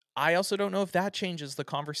 I also don't know if that changes the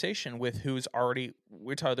conversation with who's already.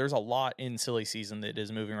 There's a lot in silly season that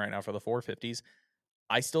is moving right now for the 450s.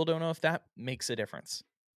 I still don't know if that makes a difference.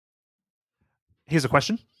 Here's a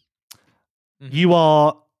question. Mm-hmm.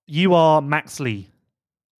 You are Max Lee.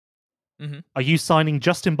 Mm-hmm. Are you signing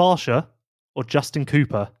Justin Barcia or Justin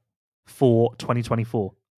Cooper for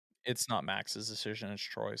 2024? It's not Max's decision. It's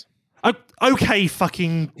Troy's. Okay,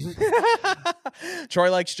 fucking. Troy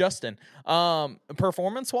likes Justin.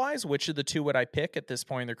 Performance-wise, which of the two would I pick at this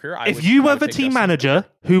point in their career? If you were the team manager,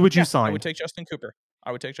 who would you sign? I would take Justin Cooper.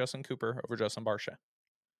 I would take Justin Cooper over Justin Barcia.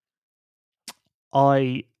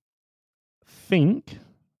 I think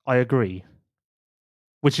I agree.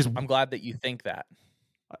 I'm glad that you think that.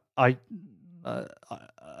 I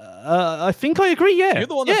think I agree. Yeah, you're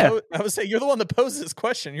the one. That I would say you're the one that posed this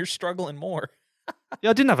question. You're struggling more. Yeah,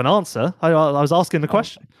 I didn't have an answer. I was asking the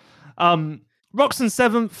question. Roczen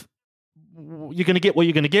 7th. You're going to get what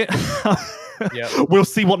you're going to get. Yeah, we'll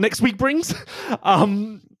see what next week brings.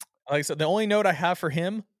 Like I said, the only note I have for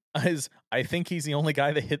him is I think he's the only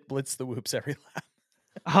guy that hit blitz the whoops every lap.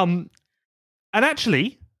 And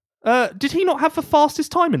actually. Did he not have the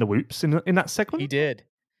fastest time in the whoops in that segment?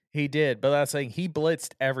 He did, but that's saying he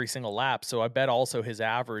blitzed every single lap. So I bet also his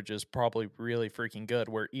average is probably really freaking good.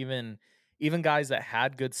 Where even guys that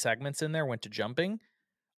had good segments in there went to jumping.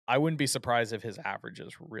 I wouldn't be surprised if his average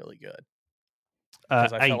is really good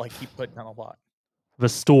because I felt like he put down a lot. The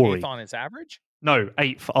story 8th on his average? No,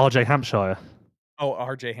 8th for RJ Hampshire. Oh,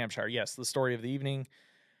 RJ Hampshire. Yes, the story of the evening.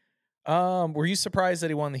 Were you surprised that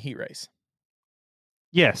he won the heat race?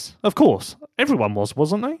 Yes, of course. Everyone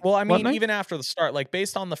wasn't they? Well, I mean, even after the start,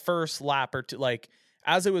 based on the first lap or two,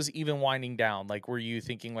 as it was even winding down, were you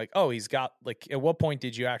thinking oh, he's got, at what point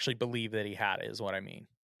did you actually believe that he had it, is what I mean?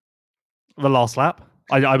 The last lap.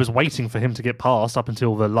 I was waiting for him to get past up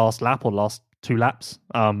until the last lap or last 2 laps.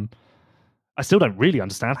 I still don't really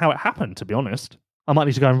understand how it happened, to be honest. I might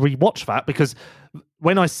need to go and rewatch that because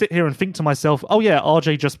when I sit here and think to myself, oh yeah,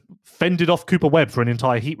 RJ just fended off Cooper Webb for an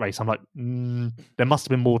entire heat race, I'm like, there must have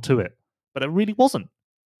been more to it. But it really wasn't.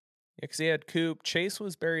 Yeah, because he had Coop. Chase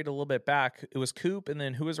was buried a little bit back. It was Coop, and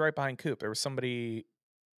then who was right behind Coop? There was somebody.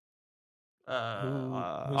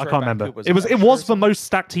 I can't remember. It was the most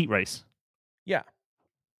stacked heat race. Yeah.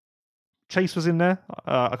 Chase was in there.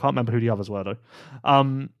 I can't remember who the others were though.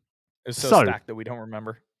 It was so stacked that we don't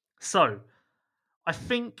remember. So, I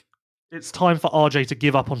think it's time for RJ to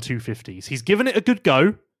give up on 250s. He's given it a good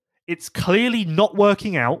go. It's clearly not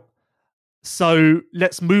working out. So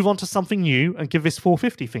let's move on to something new and give this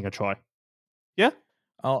 450 thing a try. Yeah?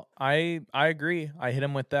 Oh, I agree. I hit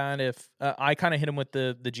him with that. If I kind of hit him with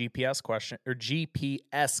the GPS question or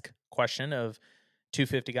GPS question of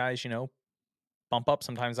 250 guys, bump up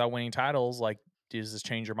sometimes out winning titles. Like, does this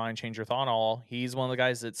change your mind, change your thought? All he's one of the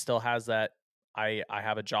guys that still has that I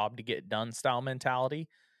have a job to get done style mentality.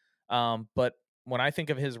 But when I think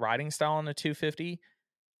of his riding style on the 250,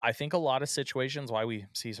 I think a lot of situations why we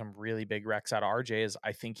see some really big wrecks out of RJ is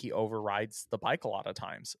I think he overrides the bike a lot of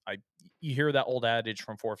times. You hear that old adage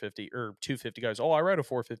from 450 or 250 guys, oh, I ride a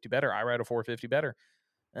 450 better. I ride a 450 better.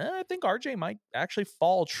 I think RJ might actually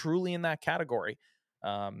fall truly in that category.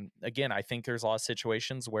 Again, I think there's a lot of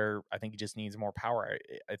situations where I think he just needs more power.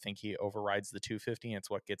 I think he overrides the 250 and it's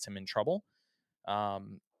what gets him in trouble.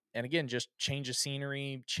 And again, just change of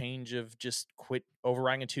scenery, change of just quit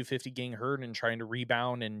overriding a 250, getting hurt and trying to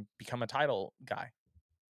rebound and become a title guy.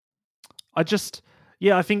 I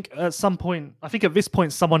think at this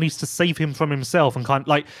point, someone needs to save him from himself and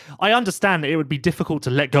I understand that it would be difficult to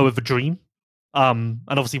let go of a dream. And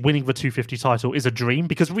obviously winning the 250 title is a dream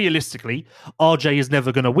because realistically, RJ is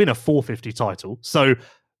never going to win a 450 title. So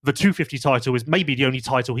the 250 title is maybe the only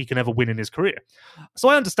title he can ever win in his career. So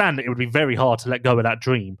I understand that it would be very hard to let go of that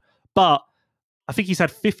dream. But I think he's had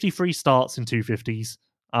 53 starts in 250s,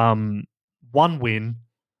 one win,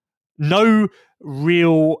 no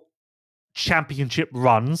real championship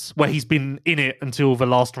runs where he's been in it until the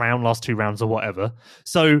last two rounds or whatever.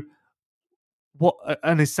 So what,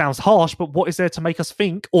 and it sounds harsh, but what is there to make us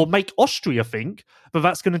think or make Austria think that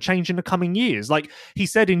that's going to change in the coming years? Like he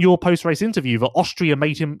said in your post-race interview that Austria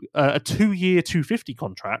made him a 2-year 250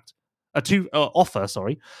 contract, offer,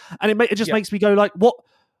 sorry. And it just makes me go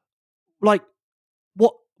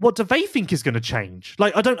what do they think is going to change?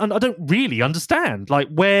 Like, I don't really understand like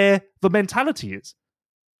where the mentality is.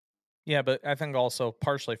 Yeah, but I think also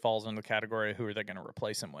partially falls into the category of who are they going to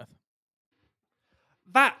replace him with?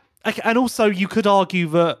 And also, you could argue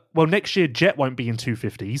that, well, next year Jet won't be in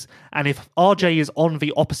 250s, and if RJ is on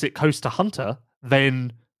the opposite coast to Hunter,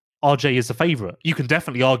 then RJ is the favourite. You can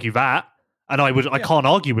definitely argue that, and I can't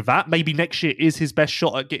argue with that. Maybe next year is his best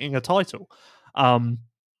shot at getting a title.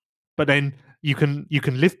 But then you can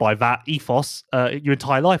live by that ethos your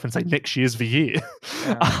entire life and say next year's the year.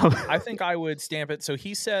 I think I would stamp it. So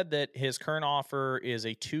he said that his current offer is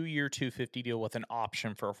a 2-year 250 deal with an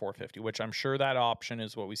option for a 450, which I'm sure that option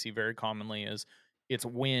is what we see very commonly is it's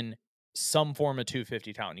win some form of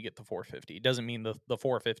 250 talent. You get the 450. It doesn't mean the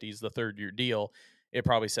 450 is the 3rd-year deal. It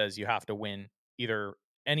probably says you have to win either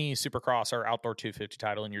any Supercross or outdoor 250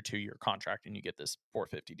 title in your 2-year contract and you get this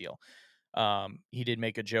 450 deal. He did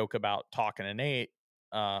make a joke about talking to Nate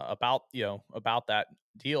about that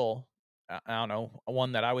deal. I don't know.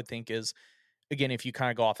 One that I would think is, again, if you kind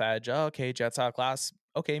of go off the edge, okay, Jet's out of class.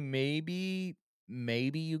 Okay, maybe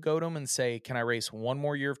you go to him and say, can I race one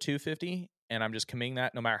more year of 250? And I'm just committing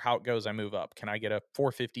that no matter how it goes, I move up. Can I get a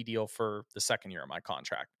 450 deal for the 2nd year of my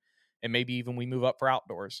contract? And maybe even we move up for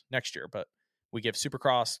outdoors next year, but we give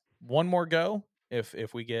Supercross one more go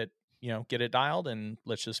if we get it dialed, and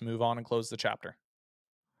let's just move on and close the chapter.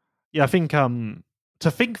 Yeah, I think to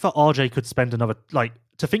think that RJ could spend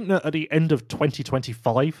to think that at the end of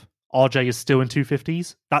 2025 RJ is still in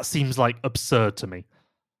 250s, that seems like absurd to me.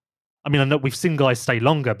 I mean, I know we've seen guys stay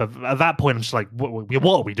longer, but at that point I'm just like, what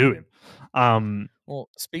are we doing? Well,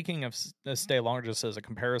 speaking of stay longer, just as a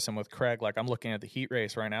comparison with Craig, like I'm looking at the heat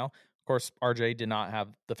race right now. Of course, RJ did not have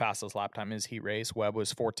the fastest lap time in his heat race. Webb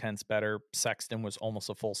was 0.4 better. Sexton was almost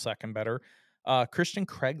a full second better. Christian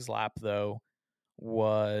Craig's lap, though,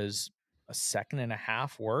 was a 1.5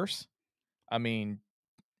 seconds worse. I mean,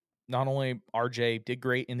 not only RJ did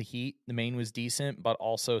great in the heat, the main was decent, but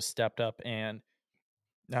also stepped up and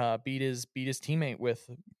beat his teammate with,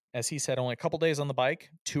 as he said, only a couple days on the bike.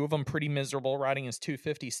 2 of them pretty miserable riding his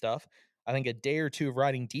 250 stuff. I think a day or 2 of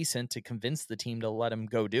riding decent to convince the team to let him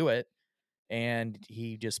go do it. And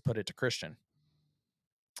he just put it to Christian.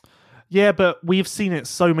 Yeah, but we've seen it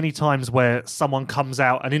so many times where someone comes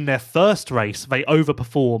out and in their first race they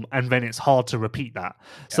overperform and then it's hard to repeat that.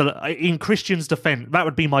 Yeah. So in Christian's defense, that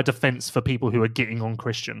would be my defense for people who are getting on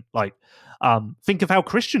Christian. Like, think of how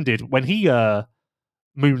Christian did when he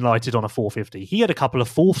moonlighted on a 450. He had a couple of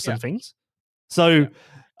fourths and things. So,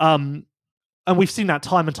 and we've seen that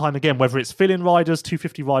time and time again, whether it's fill-in riders,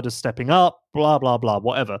 250 riders stepping up, blah, blah, blah,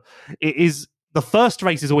 whatever. It is... The first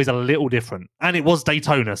race is always a little different, and it was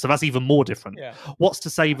Daytona, so that's even more different. Yeah. What's to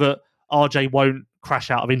say that RJ won't crash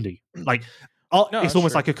out of Indy? Like, it's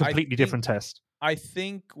almost like a completely different test. I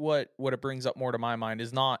think what it brings up more to my mind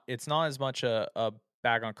is it's not as much a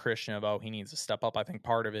bag on Christian of, he needs to step up. I think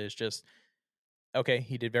part of it is just, okay,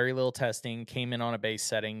 he did very little testing, came in on a base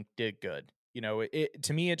setting, did good. You know,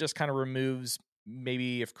 to me, it just kind of removes,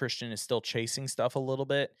 maybe if Christian is still chasing stuff a little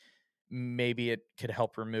bit, maybe it could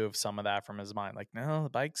help remove some of that from his mind. Like, no, the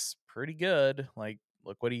bike's pretty good. Like,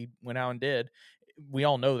 look what he went out and did. We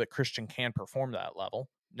all know that Christian can perform that level.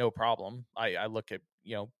 No problem. I look at,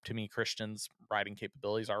 to me, Christian's riding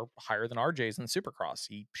capabilities are higher than RJ's in Supercross.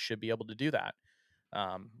 He should be able to do that.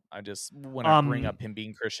 When I bring up him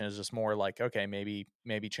being Christian, is just more like, okay, maybe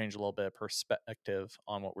change a little bit of perspective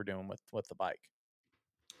on what we're doing with the bike.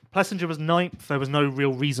 Plessinger was 9th. There was no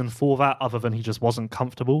real reason for that other than he just wasn't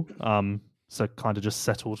comfortable. So kind of just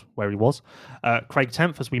settled where he was. Craig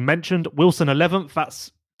 10th, as we mentioned. Wilson 11th.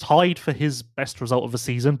 That's tied for his best result of the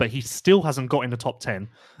season, but he still hasn't got in the top 10,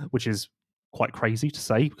 which is quite crazy to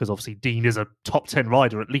say because obviously Dean is a top 10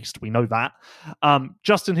 rider, at least we know that.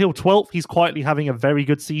 Justin Hill 12th. He's quietly having a very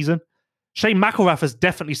good season. Shane McElrath has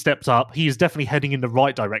definitely stepped up. He is definitely heading in the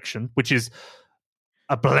right direction, which is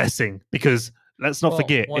a blessing because... Let's not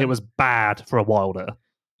forget, it was bad for a while there.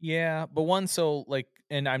 Yeah, but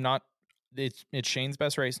and I'm not, it's Shane's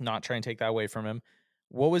best race, not trying to take that away from him.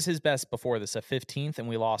 What was his best before this? A 15th, and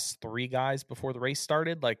we lost 3 guys before the race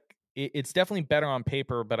started? Like, it's definitely better on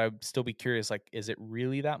paper, but I'd still be curious, like, is it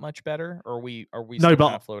really that much better? Or are we still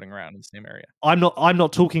kind of floating around in the same area? I'm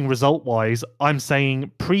not talking result-wise. I'm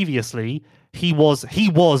saying previously, he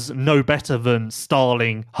was no better than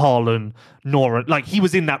Starling, Harlan, Nora. Like, he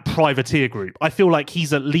was in that privateer group. I feel like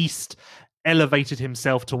he's at least elevated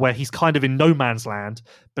himself to where he's kind of in no man's land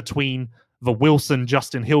between the Wilson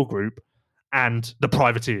Justin Hill group and the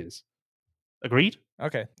privateers. Agreed?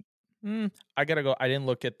 Okay. I gotta go. I didn't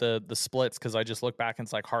look at the splits because I just looked back and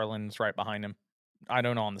it's like Harlan's right behind him. I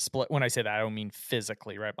don't know on the split. When I say that, I don't mean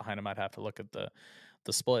physically right behind him. I'd have to look at the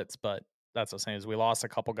splits, but that's what I'm saying is we lost a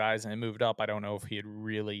couple guys and it moved up. I don't know if he had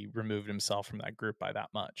really removed himself from that group by that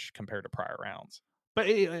much compared to prior rounds. But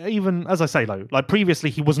even, as I say, though, like previously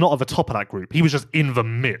he was not at the top of that group. He was just in the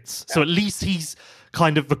midst. Yeah. So at least he's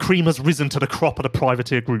kind of, the cream has risen to the crop of the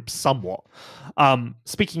privateer group somewhat.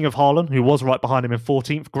 Speaking of Harlan, who was right behind him in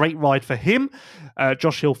 14th, great ride for him.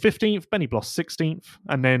 Josh Hill 15th, Benny Bloss 16th,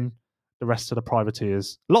 and then the rest of the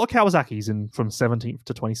privateers. A lot of Kawasaki's in from 17th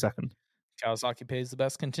to 22nd. Kawasaki pays the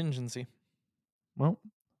best contingency. Well,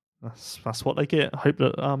 that's what they get. I hope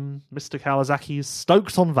that Mr. Kawasaki is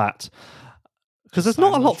stoked on that. Because there's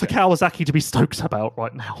not a lot for Kawasaki to be stoked about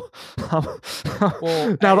right now.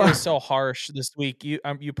 Well, it was so harsh this week.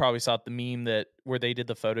 You probably saw the meme where they did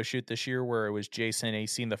the photo shoot this year where it was Jason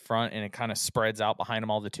AC in the front and it kind of spreads out behind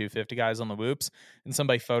him all the 250 guys on the whoops. And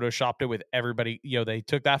somebody photoshopped it with everybody. They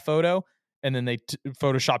took that photo and then they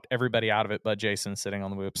photoshopped everybody out of it but Jason sitting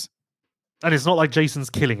on the whoops. And it's not like Jason's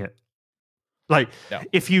killing it. Like, no.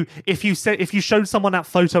 if you showed someone that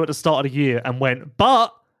photo at the start of the year and went,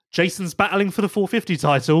 but Jason's battling for the 450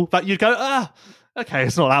 title, that you'd go, okay,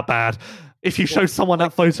 it's not that bad. If you showed someone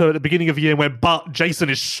that photo at the beginning of the year and went, but Jason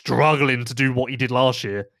is struggling to do what he did last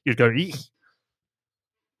year, you'd go, eek.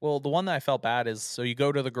 Well, the one that I felt bad is, so you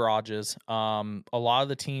go to the garages. A lot of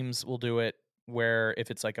the teams will do it where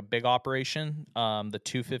if it's like a big operation, the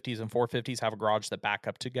 250s and 450s have a garage that back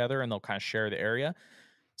up together and they'll kind of share the area.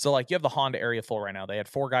 So, like, you have the Honda area full right now. They had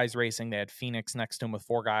 4 guys racing. They had Phoenix next to them with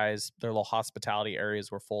 4 guys. Their little hospitality areas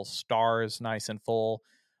were full. Stars, nice and full.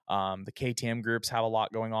 The KTM groups have a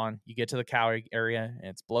lot going on. You get to the Cow area, and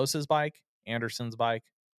it's Blos's bike, Anderson's bike,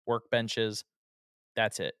 workbenches.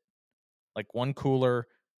 That's it. Like, one cooler,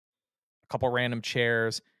 a couple random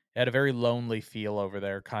chairs. It had a very lonely feel over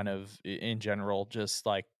there, kind of, in general, just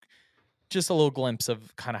a little glimpse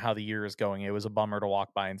of kind of how the year is going. It was a bummer to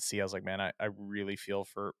walk by and see. I was like, man, I really feel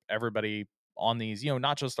for everybody on these,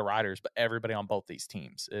 not just the riders, but everybody on both these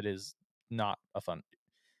teams. It is not a fun.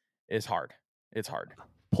 It's hard. It's hard.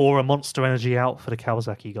 Pour a Monster Energy out for the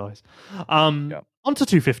Kawasaki guys. Onto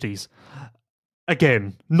 250s.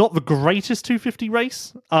 Again, not the greatest 250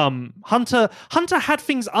 race. Hunter had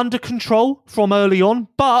things under control from early on,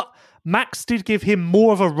 but Max did give him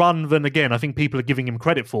more of a run than, again, I think people are giving him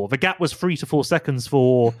credit for. The gap was 3 to 4 seconds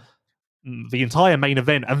for the entire main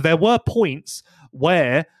event, and there were points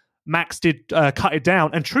where Max did cut it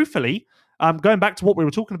down. And truthfully, going back to what we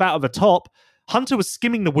were talking about at the top, Hunter was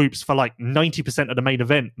skimming the whoops for like 90% of the main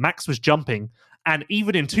event. Max was jumping, and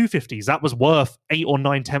even in 250s, that was worth 8 or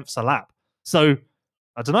 9 tenths a lap. So,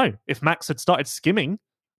 I don't know, if Max had started skimming,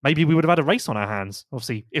 maybe we would have had a race on our hands.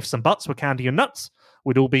 Obviously, if some butts were candy and nuts,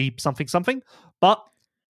 we'd all be something. But,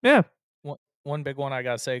 yeah. One big one I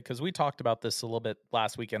got to say, because we talked about this a little bit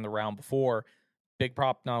last weekend, the round before. Big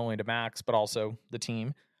prop not only to Max, but also the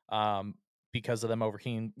team. Because of them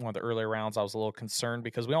overheating one of the earlier rounds, I was a little concerned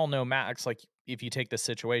because we all know Max, like if you take this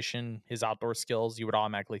situation, his outdoor skills, you would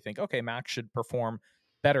automatically think, okay, Max should perform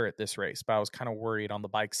better at this race. But I was kind of worried on the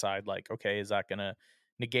bike side, like, okay, is that going to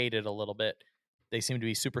negate it a little bit? They seem to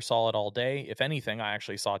be super solid all day. If anything, I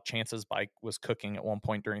actually saw Chance's bike was cooking at one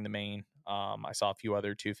point during the main. I saw a few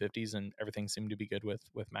other 250s, and everything seemed to be good with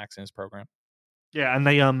Max in his program. Yeah, and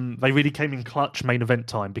they really came in clutch main event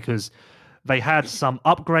time because they had some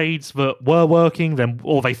upgrades that were working,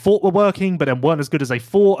 or they thought were working, but then weren't as good as they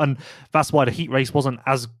thought, and that's why the heat race wasn't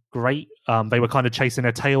as great. They were kind of chasing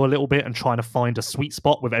their tail a little bit and trying to find a sweet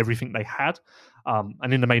spot with everything they had.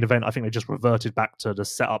 And in the main event, I think they just reverted back to the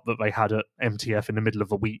setup that they had at MTF in the middle of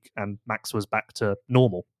the week, and Max was back to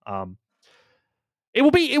normal.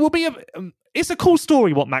 It's a cool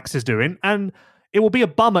story what Max is doing, and it will be a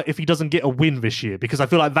bummer if he doesn't get a win this year, because I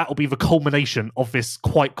feel like that will be the culmination of this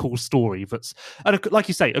quite cool story. And like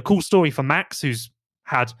you say, a cool story for Max, who's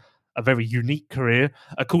had a very unique career,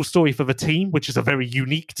 a cool story for the team, which is a very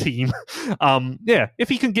unique team. If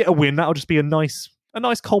he can get a win, that'll just be a nice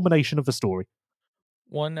culmination of the story.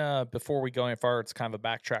 One before we go any far, it's kind of a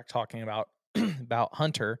backtrack talking about about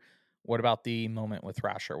Hunter. What about the moment with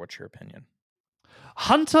Thrasher? What's your opinion?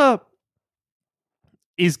 Hunter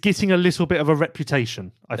is getting a little bit of a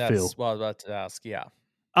reputation, I feel. That's what I was about to ask, yeah.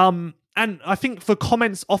 And I think the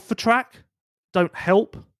comments off the track don't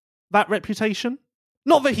help that reputation.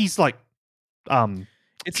 Not that he's like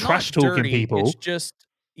it's trash talking people. It's just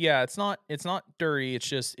it's not dirty. It's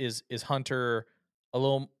just is Hunter a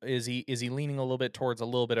little is he leaning a little bit towards a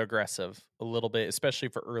little bit aggressive, a little bit, especially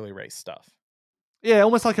for early race stuff. Yeah,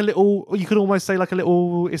 almost like a little, you could almost say like a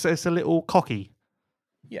little, it's a little cocky.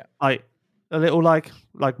 Yeah. A little like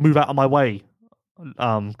move out of my way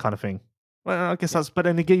kind of thing. Well, I guess that's, but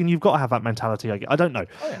then again, you've got to have that mentality. I don't know.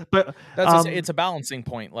 Oh, yeah. But it's a balancing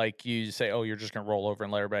point. Like you say, oh, you're just going to roll over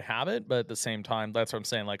and let everybody have it. But at the same time, that's what I'm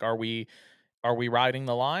saying. Like, are we riding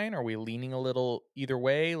the line? Are we leaning a little either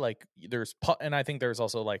way? Like and I think there's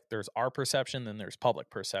also like, there's our perception, then there's public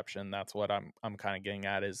perception. That's what I'm kind of getting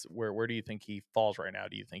at is where do you think he falls right now?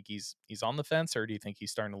 Do you think he's on the fence, or do you think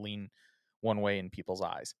he's starting to lean one way in people's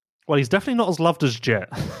eyes? Well, he's definitely not as loved as Jet.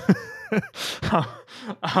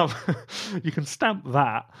 You can stamp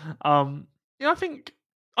that. I think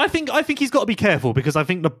he's got to be careful, because I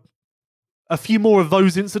think a few more of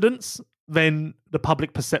those incidents, then the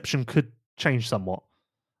public perception could change somewhat.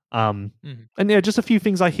 And yeah, just a few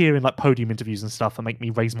things I hear in like podium interviews and stuff that make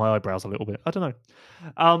me raise my eyebrows a little bit. I don't know.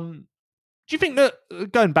 Do you think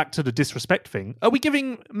that, going back to the disrespect thing, are we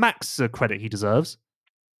giving Max the credit he deserves?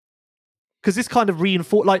 Because this kind of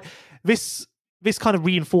reinforces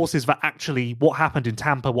that actually what happened in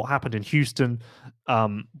Tampa, what happened in Houston,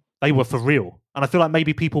 they were for real. And I feel like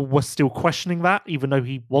maybe people were still questioning that, even though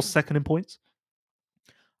he was second in points.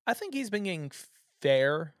 I think he's been getting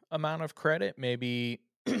fair amount of credit. Maybe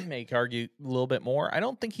you could argue a little bit more. I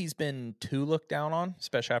don't think he's been too looked down on,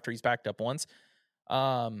 especially after he's backed up once.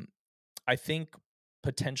 I think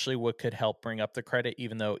potentially what could help bring up the credit,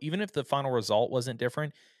 even if the final result wasn't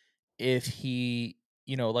different, if he,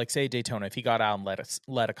 like say Daytona, if he got out and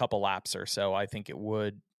led a couple laps or so, I think it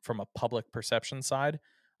would, from a public perception side,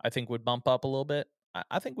 I think would bump up a little bit.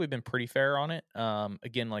 I think we've been pretty fair on it.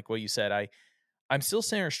 Again, like what you said, I'm still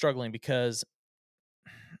sitting here struggling because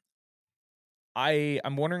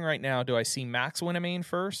I'm wondering right now, do I see Max win a main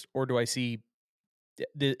first, or do I see,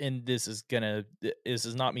 and this is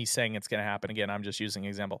not me saying it's going to happen again, I'm just using an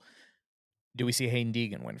example. Do we see Hayden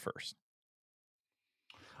Deegan win first?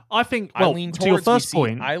 I think, to your first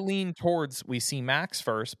point, I lean towards we see Max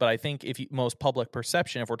first, but I think most public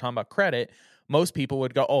perception, if we're talking about credit, most people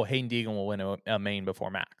would go, oh, Hayden Deegan will win a main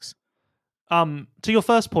before Max. To your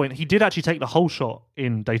first point, he did actually take the whole shot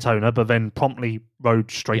in Daytona, but then promptly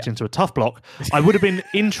rode straight into a tough block. I would have been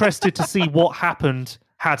interested to see what happened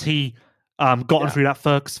had he gotten through that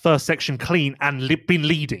first section clean and been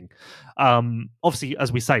leading. Obviously,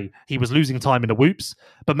 as we say, he was losing time in the whoops,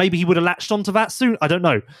 but maybe he would have latched onto that soon. I don't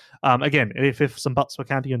know. Again, if some butts were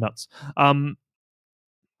candy or nuts.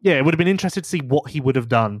 Yeah, it would have been interesting to see what he would have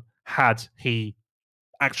done had he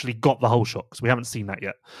actually got the whole shot, because we haven't seen that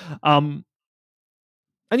yet. And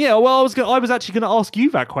yeah, well, I was actually going to ask you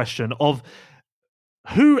that question of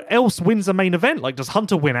who else wins a main event? Like, does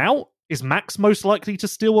Hunter win out? Is Max most likely to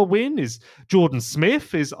steal a win? Is Jordan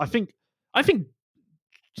Smith? I think.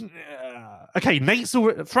 Okay,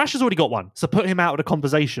 Thrash has already got one, so put him out of the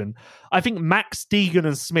conversation. I think Max, Deegan,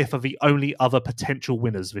 and Smith are the only other potential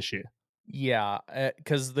winners this year. Yeah,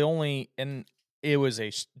 because it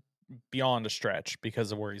was beyond a stretch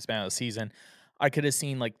because of where he's been out of the season. I could have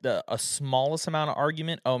seen like a smallest amount of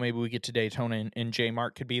argument. Oh, maybe we get to Daytona and J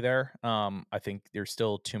Mark could be there. I think there's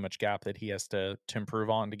still too much gap that he has to improve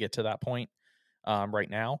on to get to that point right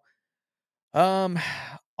now. On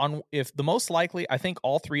if the most likely, I think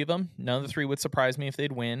all three of them, none of the three would surprise me if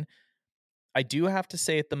they'd win. I do have to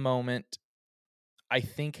say at the moment, I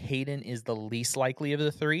think Hayden is the least likely of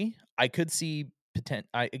the three. I could see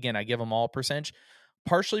I give them all percentage,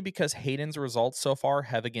 partially because Hayden's results so far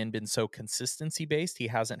have again been so consistency based. He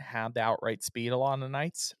hasn't had the outright speed a lot of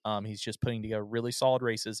nights. He's just putting together really solid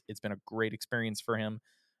races. It's been a great experience for him.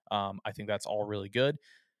 I think that's all really good.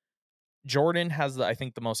 Jordan has I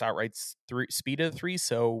think the most outright speed of the three.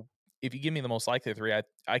 So if you give me the most likely of the three,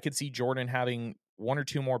 I could see Jordan having one or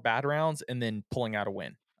two more bad rounds and then pulling out a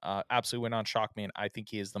win. Absolutely win on Shockman. I think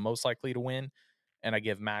he is the most likely to win. And I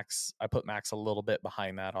put Max a little bit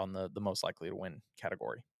behind that on the most likely to win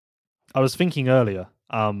category. I was thinking earlier,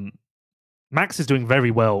 Max is doing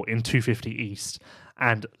very well in 250 East.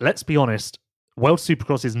 And let's be honest, World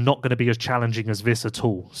Supercross is not going to be as challenging as this at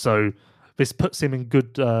all. So this puts him in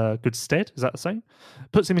good stead. Is that the same?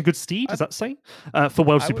 Puts him in good steed. Is that the same for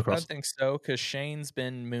World Supercross? I think so, because Shane's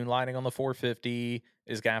been moonlighting on the 450.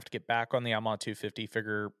 Is gonna have to get back on the Yamaha 250.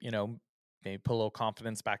 Figure, maybe put a little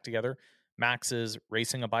confidence back together. Max is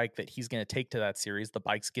racing a bike that he's going to take to that series. The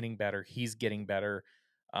bike's getting better. He's getting better.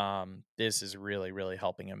 This is really, really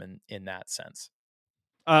helping him in that sense.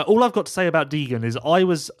 All I've got to say about Deegan is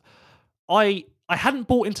I hadn't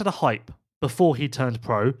bought into the hype before he turned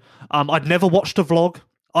pro. I'd never watched a vlog.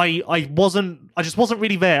 I just wasn't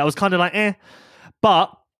really there. I was kind of like, eh.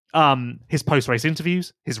 But his post-race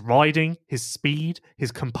interviews, his riding, his speed,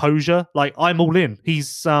 his composure, like I'm all in.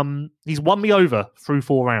 He's won me over through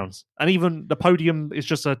 4 rounds. And even the podium is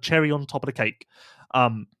just a cherry on top of the cake.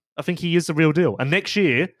 I think he is the real deal. And next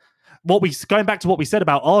year, going back to what we said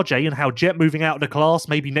about RJ and how Jet moving out of the class,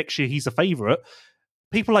 maybe next year he's a favourite.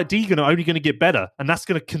 People like Deegan are only going to get better, and that's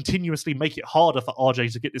going to continuously make it harder for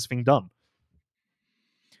RJ to get this thing done.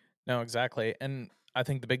 No, exactly. And I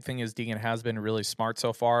think the big thing is Deegan has been really smart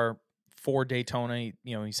so far. For Daytona,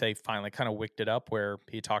 you say finally kind of wicked it up where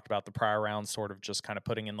he talked about the prior rounds sort of just kind of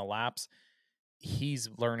putting in the laps. He's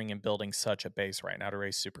learning and building such a base right now to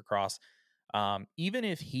race Supercross. Even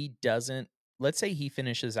if he doesn't, let's say he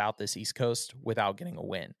finishes out this East Coast without getting a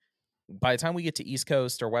win. By the time we get to East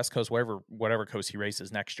Coast or West Coast, whatever coast he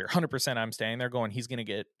races next year, 100% I'm staying there going, he's going to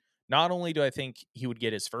get, not only do I think he would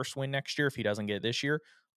get his first win next year if he doesn't get it this year,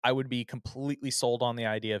 I would be completely sold on the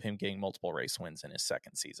idea of him getting multiple race wins in his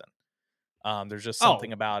second season. There's just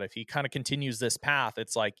something about if he kind of continues this path,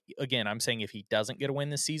 it's like, again, I'm saying if he doesn't get a win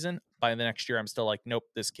this season, by the next year, I'm still like, nope,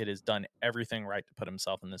 this kid has done everything right to put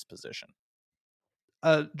himself in this position.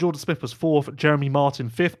 Jordan Smith was 4th, Jeremy Martin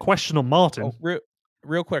 5th. Question on Martin. Oh,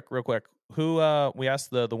 real quick. Who we asked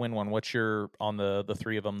the win one? What's your on the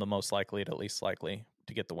three of them the most likely to least likely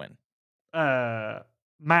to get the win?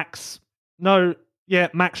 Max. No, yeah,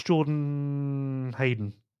 Max, Jordan,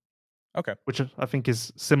 Hayden. Okay, which I think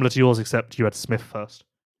is similar to yours, except you had Smith first.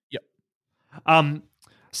 Yep.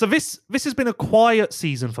 So this has been a quiet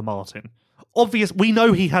season for Martin. We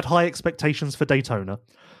know he had high expectations for Daytona.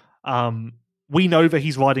 We know that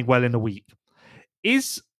he's riding well in the week.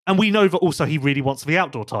 And we know that also he really wants the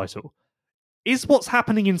outdoor title. Is what's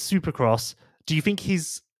happening in Supercross, do you think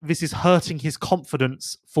this is hurting his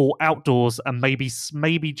confidence for outdoors and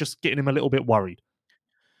maybe just getting him a little bit worried?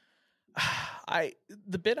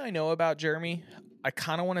 The bit I know about Jeremy, I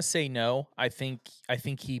kind of want to say no. I think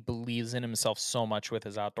he believes in himself so much with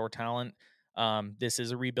his outdoor talent. This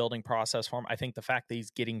is a rebuilding process for him. I think the fact that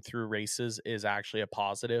he's getting through races is actually a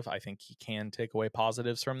positive. I think he can take away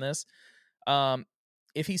positives from this.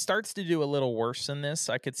 If he starts to do a little worse than this,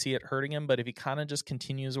 I could see it hurting him. But if he kind of just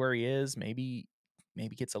continues where he is, maybe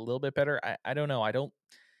gets a little bit better. I don't know.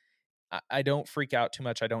 I don't freak out too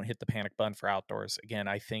much. I don't hit the panic button for outdoors. Again,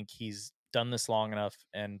 I think he's done this long enough,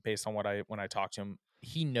 and based on when I talk to him,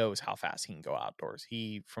 he knows how fast he can go outdoors.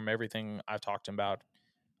 From everything I've talked to him about,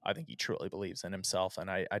 I think he truly believes in himself, and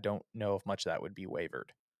I don't know if much of that would be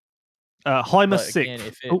wavered. Hymer But again,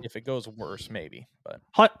 sixth. if it goes worse, maybe. But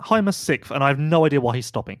Hymer sixth, and I have no idea why he's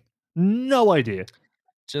stopping. No idea.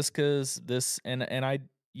 Just because this, and I,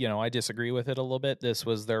 I disagree with it a little bit. This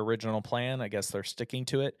was their original plan. I guess they're sticking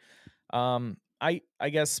to it. I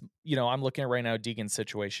guess, I'm looking at right now Deegan's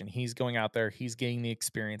situation. He's going out there, he's getting the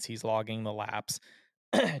experience, he's logging the laps.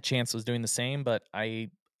 Chance was doing the same, but I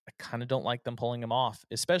kind of don't like them pulling him off.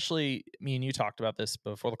 Especially, me and you talked about this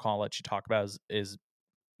before the call. I'll let you talk about is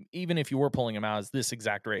even if you were pulling him out, is this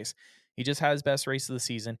exact race. He just had his best race of the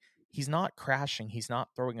season. He's not crashing. He's not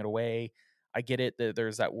throwing it away. I get it that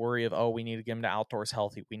there's that worry of, we need to get him to outdoors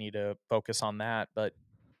healthy. We need to focus on that. But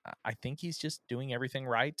I think he's just doing everything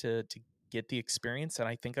right to get the experience. And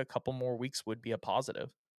I think a couple more weeks would be a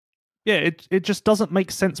positive. Yeah, it just doesn't make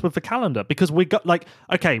sense with the calendar because we've got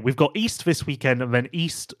we've got East this weekend and then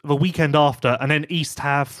East the weekend after, and then East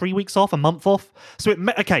have 3 weeks off, a month off. So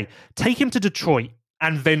take him to Detroit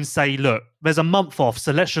and then say, look, there's a month off,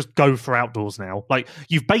 so let's just go for outdoors now. Like,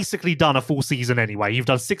 you've basically done a full season anyway. You've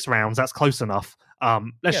done 6 rounds. That's close enough.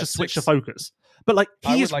 Let's just switch the focus. But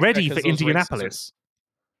he is ready for Indianapolis.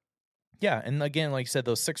 Yeah, and again, like you said,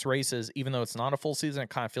 those 6 races, even though it's not a full season, it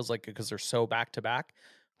kind of feels like it because they're so back to back.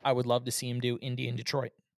 I would love to see him do Indy and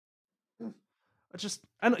Detroit.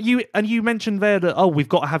 And you mentioned there that we've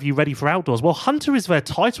got to have you ready for outdoors. Well, Hunter is their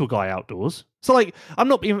title guy outdoors. So I'm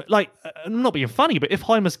not being funny, but if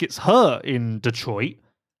Hymas gets hurt in Detroit,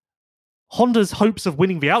 Honda's hopes of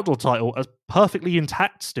winning the outdoor title are perfectly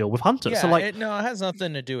intact still with Hunter. Yeah, so it has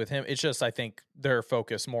nothing to do with him. It's just I think they're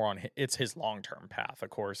focused more on it's his long-term path. Of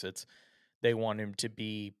course, they want him to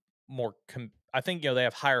be more. I think they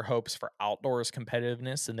have higher hopes for outdoors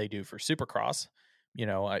competitiveness than they do for Supercross.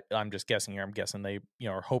 I'm just guessing here. I'm guessing they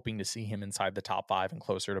are hoping to see him inside the top 5 and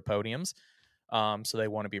closer to podiums. So they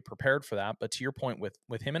want to be prepared for that. But to your point,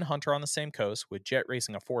 with him and Hunter on the same coast, with Jet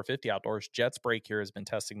racing a 450 outdoors, Jet's break here has been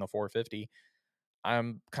testing the 450.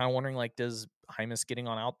 I'm kind of wondering, does Hymas getting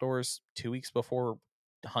on outdoors 2 weeks before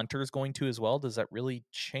Hunter's going to as well, does that really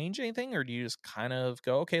change anything? Or do you just kind of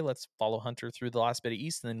go, okay, let's follow Hunter through the last bit of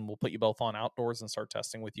East, and then we'll put you both on outdoors and start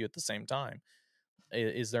testing with you at the same time?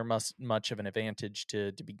 Is there much of an advantage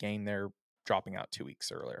to be gained there dropping out 2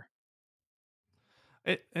 weeks earlier?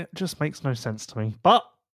 It just makes no sense to me. But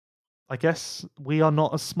I guess we are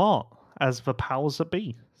not as smart as the powers that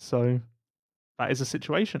be. So that is a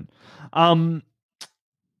situation.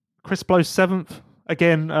 Chris Blow 7th.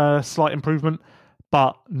 Again, slight improvement,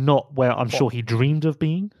 but not where I'm sure he dreamed of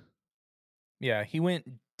being. Yeah, he went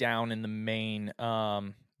down in the main.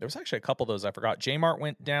 There was actually a couple of those I forgot. J-Mart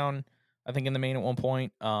went down, I think, in the main at one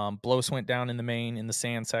point. Bloss went down in the main in the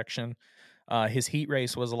sand section. His heat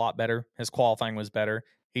race was a lot better. His qualifying was better.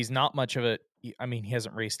 He's not much of it. I mean, he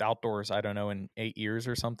hasn't raced outdoors, I don't know, in 8 years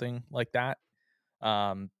or something like that.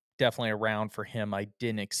 Definitely around for him. I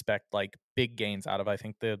didn't expect big gains out of. I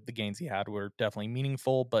think the gains he had were definitely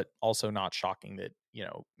meaningful, but also not shocking that,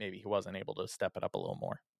 maybe he wasn't able to step it up a little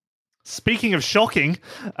more. Speaking of shocking,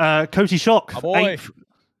 Cody Shock. Oh boy. 8th.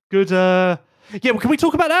 Good. Yeah, well, can we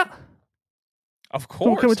talk about that? Of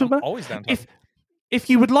course. Can we talk about always down. If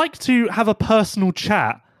you would like to have a personal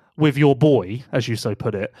chat with your boy, as you so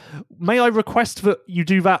put it, may I request that you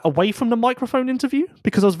do that away from the microphone interview?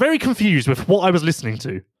 Because I was very confused with what I was listening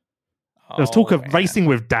to. There was talk of racing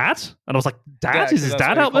with Dad, and I was like, Dad? Is his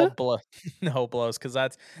dad out there? No, Blows, because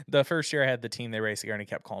that's the first year I had the team they raced against, and he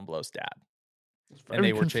kept calling Blows Dad. And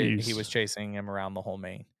he was chasing him around the whole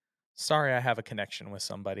main. Sorry, I have a connection with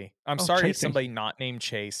somebody. I'm sorry it's somebody not named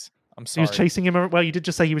Chase. I'm sorry. He was chasing him. Well, you did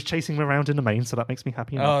just say he was chasing him around in the main, so that makes me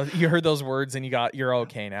happy. Oh, you heard those words and you're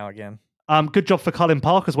okay now again. Good job for Cullen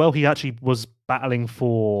Park as well. He actually was battling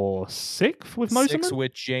for 6th with Moseman. 6th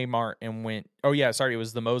with J-Mart and went. Oh yeah, sorry, it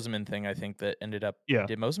was the Moseman thing. I think that ended up. Yeah.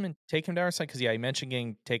 Did Moseman take him down or something? Because he mentioned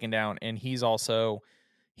getting taken down, and he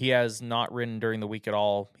has not ridden during the week at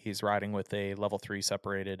all. He's riding with a level 3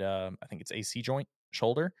 separated. I think it's AC joint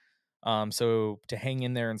shoulder. So to hang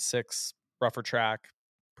in there in 6th, rougher track,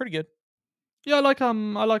 pretty good. Yeah, I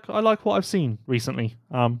like what I've seen recently.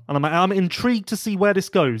 And I'm intrigued to see where this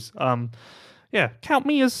goes. Yeah, count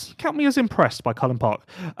me as impressed by Cullen Park.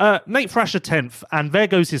 Nate Thrasher 10th, and there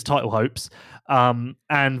goes his title hopes. And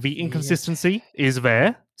the inconsistency is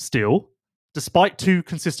there still, despite 2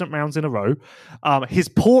 consistent rounds in a row. His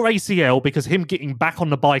poor ACL, because him getting back on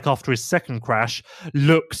the bike after his second crash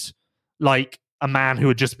looked like a man who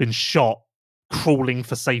had just been shot crawling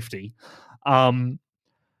for safety.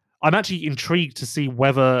 I'm actually intrigued to see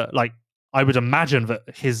whether, I would imagine that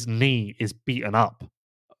his knee is beaten up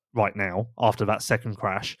right now after that second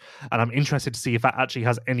crash, and I'm interested to see if that actually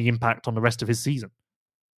has any impact on the rest of his season.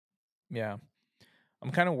 Yeah.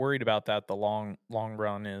 I'm kind of worried about that. The long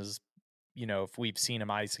run is, if we've seen him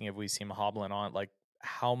icing, if we've seen him hobbling on it, like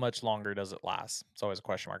how much longer does it last? It's always a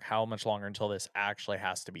question mark. How much longer until this actually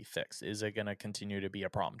has to be fixed? Is it going to continue to be a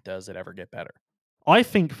problem? Does it ever get better? I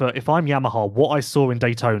think that if I'm Yamaha, what I saw in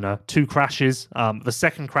Daytona, 2 crashes, the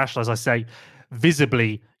second crash, as I say,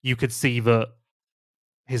 visibly you could see that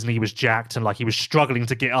his knee was jacked and like he was struggling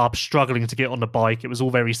to get up, struggling to get on the bike. It was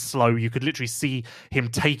all very slow. You could literally see him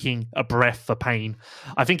taking a breath for pain.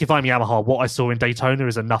 I think if I'm Yamaha, what I saw in Daytona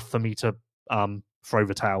is enough for me to throw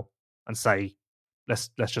the towel and say, let's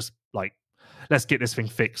get this thing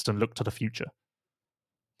fixed and look to the future.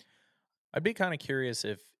 I'd be kind of curious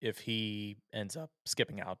if he ends up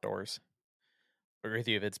skipping outdoors. I agree with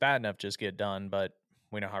you. If it's bad enough, just get done. But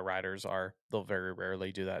we know how riders are. They'll very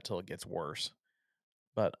rarely do that till it gets worse.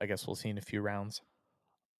 But I guess we'll see in a few rounds.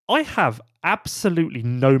 I have absolutely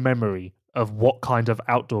no memory of what kind of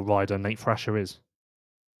outdoor rider Nate Thrasher is.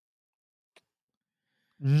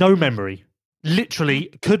 No memory.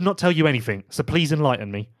 Literally could not tell you anything. So please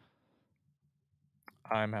enlighten me.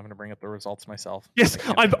 I'm having to bring up the results myself. Yes,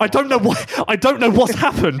 I don't know what I don't know what's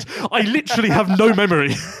happened. I literally have no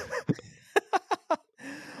memory.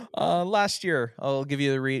 Last year, I'll give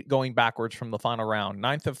you the going backwards from the final round.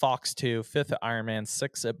 9th at Fox 2, 5th at Ironman,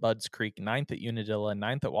 6th at Budds Creek, 9th at Unadilla,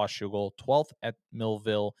 9th at Washougal, 12th at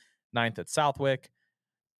Millville, 9th at Southwick,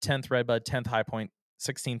 10th Redbud, 10th High Point,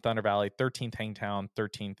 16th Thunder Valley, 13th Hangtown,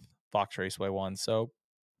 13th Fox Raceway 1. So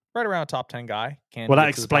right around top 10 guy. Well, that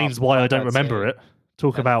explains why I don't remember it.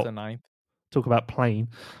 Talk about plane.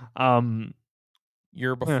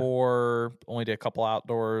 Year before, only did a couple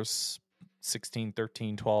outdoors. 16,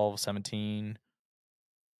 13, 12, 17.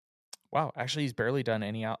 Wow, actually he's barely done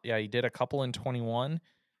any out. Yeah, he did a couple in 21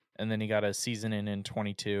 and then he got a season in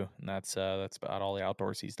 22, and that's about all the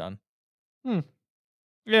outdoors he's done.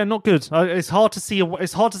 Yeah, not good. It's hard to see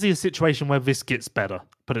a situation where this gets better,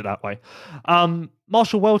 put it that way.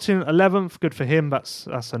 Marshall Weltin 11th, good for him. That's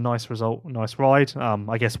a nice result, nice ride.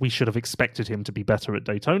 I guess we should have expected him to be better at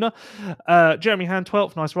Daytona. Jeremy Hand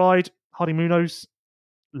 12th, nice ride. Hardy Munoz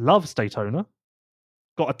loves Daytona.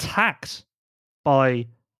 Got attacked by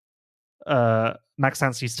Max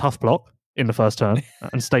Sansey's tough block in the first turn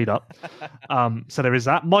and stayed up. So there is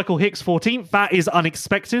that. Michael Hicks 14th. That is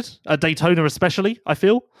unexpected at Daytona, especially. I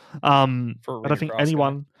feel. I don't think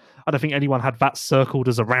anyone had that circled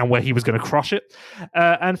as around where he was going to crush it.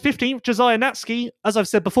 And 15th, Josiah Natsky. As I've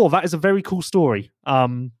said before, that is a very cool story.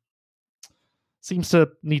 Seems to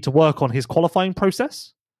need to work on his qualifying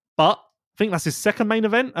process, but I think that's his second main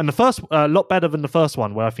event, and the first a lot better than the first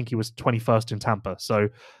one, where I think he was 21st in Tampa. So,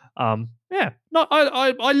 I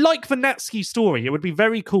like the Natsky story. It would be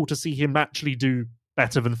very cool to see him actually do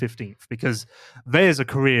better than 15th, because there's a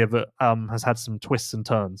career that has had some twists and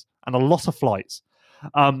turns and a lot of flights.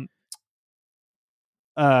 Talon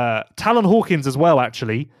Hawkins as well.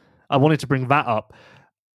 Actually, I wanted to bring that up.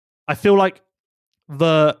 I feel like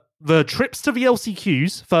the trips to the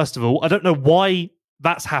LCQs. First of all, I don't know why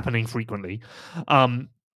that's happening frequently,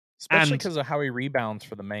 especially because of how he rebounds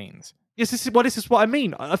for the mains. Yes, this is what I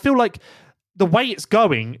mean. I feel like the way it's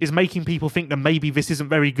going is making people think that maybe this isn't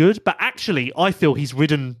very good, but actually, I feel he's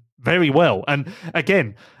ridden very well. And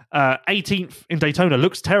again, 18th in Daytona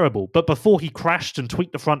looks terrible, but before he crashed and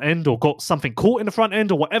tweaked the front end or got something caught in the front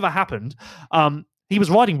end or whatever happened, he was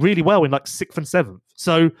riding really well in like 6th and 7th.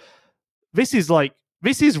 So this is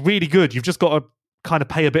really good. You've just got to kind of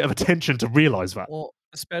pay a bit of attention to realize that. Well,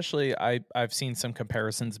 especially I've seen some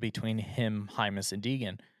comparisons between him, Hymas, and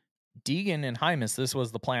Deegan. Deegan and Hymas, this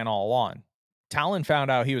was the plan all along. Talon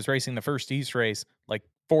found out he was racing the first East race like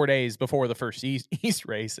 4 days before the first East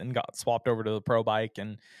race and got swapped over to the pro bike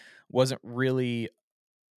and wasn't really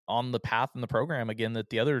on the path in the program again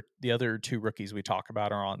that the other two rookies we talk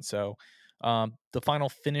about are on. So the final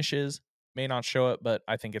finishes may not show it, but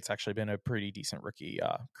I think it's actually been a pretty decent rookie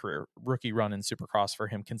run in Supercross for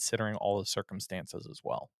him, considering all the circumstances as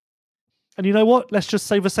well. And you know what? Let's just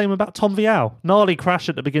say the same about Tom Vial. Gnarly crash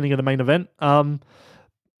at the beginning of the main event. And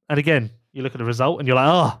again, you look at the result and you're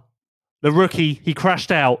like, the rookie, he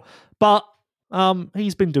crashed out. But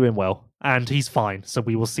he's been doing well and he's fine. So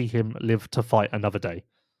we will see him live to fight another day,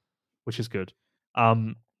 which is good.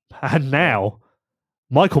 And now,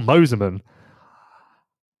 Michael Moserman.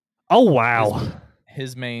 Oh, wow.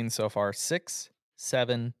 His main so far, 6,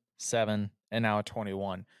 7, 7, and now a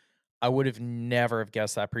 21. I would have never have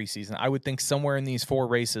guessed that preseason. I would think somewhere in these 4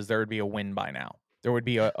 races, there would be a win by now. There would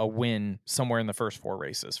be a win somewhere in the first 4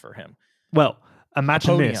 races for him. Well,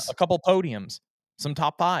 imagine this. A couple podiums, some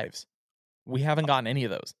top fives. We haven't gotten any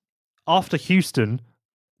of those. After Houston,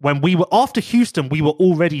 we were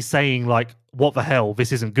already saying, like, what the hell,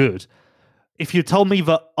 this isn't good. If you told me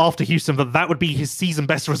that after Houston that would be his season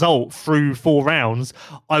best result through 4 rounds,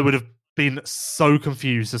 I would have been so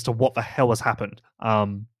confused as to what the hell has happened.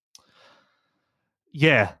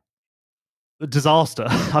 Yeah. Disaster.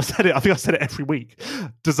 I've said it. I think I said it every week.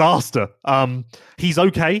 Disaster. He's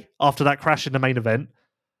okay after that crash in the main event.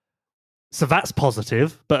 So that's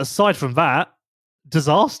positive. But aside from that,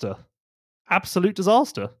 disaster. Absolute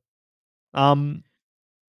disaster.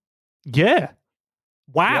 Yeah.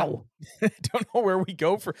 Wow. Yeah. I don't know where we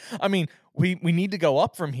go I mean, we need to go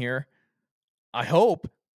up from here. I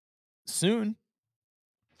hope soon.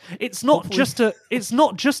 It's not just a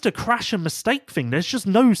crash and mistake thing. There's just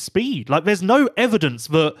no speed. Like, there's no evidence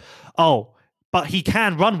that, but he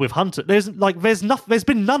can run with Hunter. There's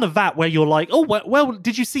been none of that where you're like, oh, well,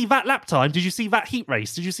 did you see that lap time? Did you see that heat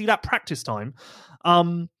race? Did you see that practice time?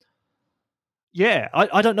 Yeah,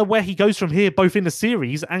 I don't know where he goes from here, both in the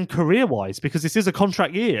series and career-wise, because this is a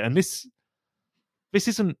contract year, and this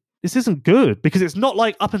isn't good, because it's not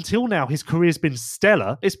like up until now his career's been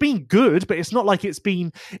stellar. It's been good, but it's not like it's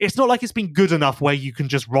been good enough where you can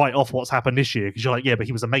just write off what's happened this year, because you're like, yeah, but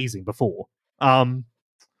he was amazing before.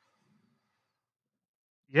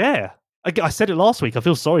 Yeah, I said it last week. I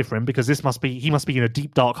feel sorry for him because he must be in a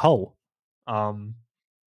deep dark hole. But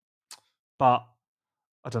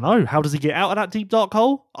I don't know. How does he get out of that deep dark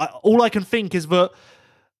hole? All I can think is that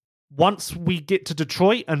once we get to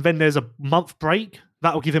Detroit and then there's a month break,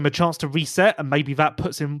 that'll give him a chance to reset, and maybe that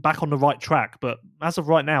puts him back on the right track. But as of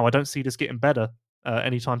right now, I don't see this getting better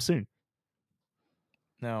anytime soon.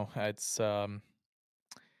 No, it's I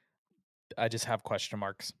just have question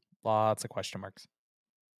marks. Lots of question marks.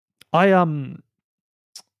 I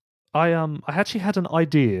actually had an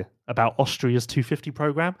idea about Austria's 250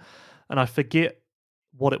 program, and I forget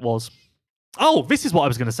what it was. Oh, this is what I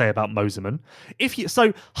was going to say about Moserman.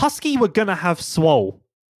 Husky were going to have Swole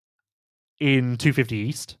in 250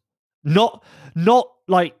 East, not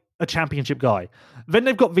like a championship guy. Then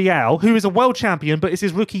they've got Vial, who is a world champion, but it's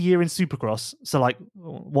his rookie year in Supercross, so like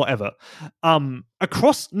whatever.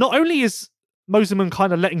 Across, not only is Moserman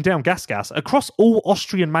kind of letting down Gas across all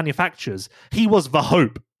Austrian manufacturers, he was the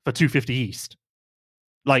hope for 250 East.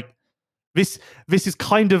 Like, this is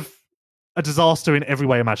kind of a disaster in every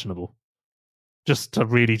way imaginable. Just to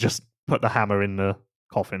really just put the hammer in the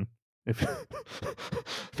coffin. If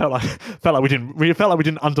felt like we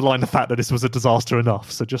didn't underline the fact that this was a disaster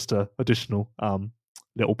enough. So just a additional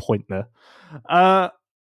little point there. Right,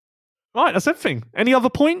 that's everything. Any other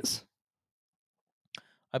points?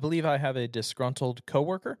 I believe I have a disgruntled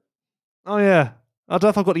coworker. Oh yeah, I don't know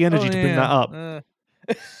if I've got the energy to bring that up.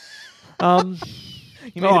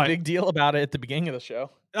 You made a big deal about it at the beginning of the show.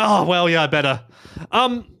 Oh well, yeah, I better.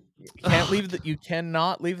 You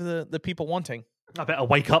cannot leave the people wanting. I better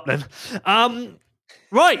wake up then.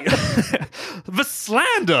 Right. The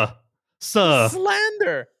slander, sir.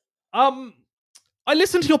 Slander. I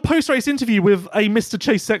listened to your post-race interview with a Mr.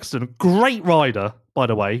 Chase Sexton. Great rider, by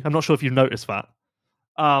the way. I'm not sure if you've noticed that.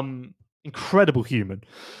 Incredible human.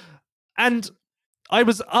 And I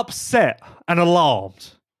was upset and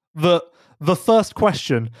alarmed that the first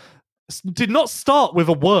question did not start with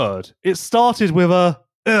a word. It started with a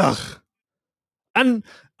ugh. And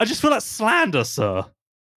I just feel like slander, sir.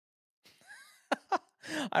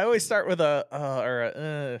 I always start with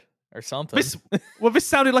or something. This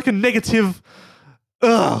sounded like a negative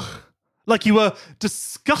ugh. Like you were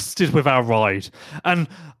disgusted with our ride. And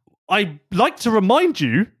I'd like to remind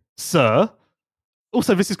you, sir.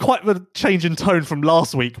 Also, this is quite the change in tone from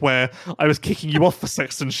last week where I was kicking you off the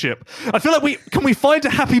Sextonship. I feel like can we find a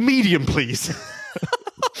happy medium, please?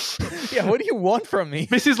 Yeah, what do you want from me?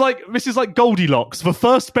 This is like Goldilocks. The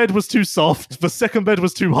first bed was too soft, the second bed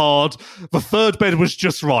was too hard, the third bed was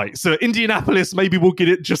just right. So Indianapolis, maybe we'll get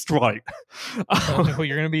it just right. Well,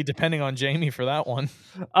 you're going to be depending on Jamie for that one.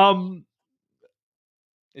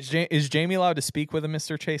 Is Jamie allowed to speak with a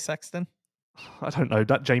Mr. Chase Sexton? I don't know.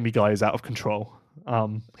 That Jamie guy is out of control.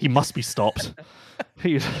 He must be stopped.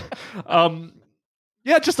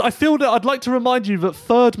 Yeah, I feel that I'd like to remind you that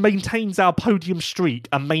third maintains our podium streak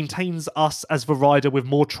and maintains us as the rider with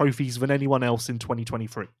more trophies than anyone else in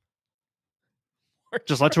 2023.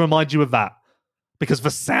 Just like to remind you of that. Because the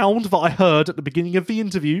sound that I heard at the beginning of the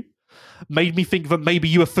interview made me think that maybe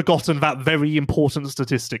you have forgotten that very important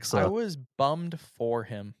statistic, sir. I was bummed for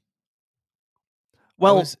him.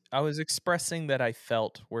 Well, I was expressing that I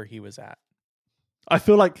felt where he was at. I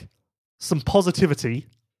feel like some positivity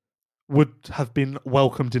would have been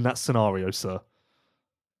welcomed in that scenario, sir.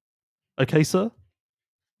 Okay, sir?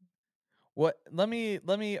 What? Let me.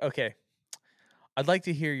 Okay. I'd like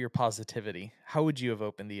to hear your positivity. How would you have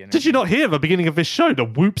opened the interview? Did you not hear the beginning of this show? The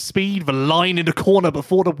whoop speed, the line in the corner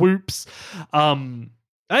before the whoops.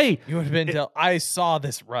 Hey, you would have been. I saw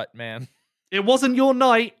this rut, man. It wasn't your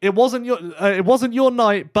night. It wasn't your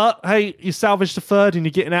night. But hey, you salvaged the third, and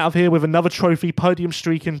you're getting out of here with another trophy, podium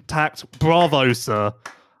streak intact. Bravo, sir.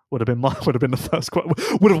 Would have been the first.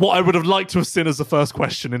 What I would have liked to have seen as the first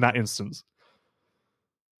question in that instance.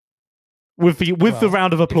 With the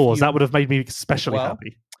round of applause, that would have made me especially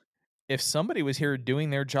happy. If somebody was here doing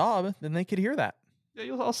their job, then they could hear that.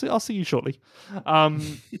 Yeah, I'll see you shortly. That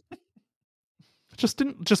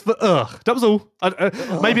was all.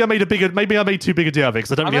 Maybe I made too big a deal of it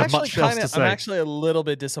because I don't really have much else to say. I'm actually a little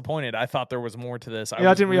bit disappointed. I thought there was more to this. I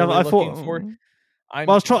didn't really. I thought.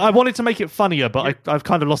 I wanted to make it funnier, but I've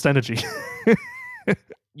kind of lost energy.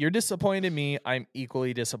 You're disappointed in me. I'm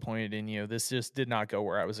equally disappointed in you. This just did not go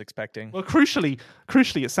where I was expecting. Well, crucially,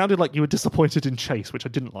 it sounded like you were disappointed in Chase, which I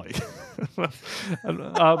didn't like.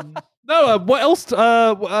 No, what else?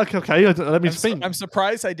 Okay, let me think. I'm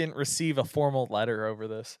surprised I didn't receive a formal letter over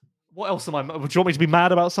this. What else am I? Do you want me to be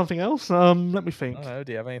mad about something else? Let me think. I don't know.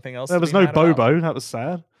 Do you have anything else? There was no Bobo. That was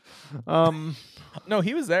sad. No,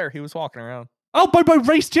 he was there. He was walking around. Oh, Bobo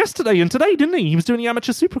raced yesterday and today, didn't he? He was doing the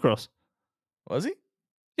amateur supercross. Was he?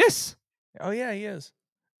 Yes. Oh yeah, he is.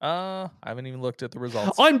 I haven't even looked at the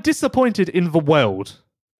results. I'm disappointed in the world.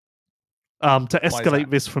 To escalate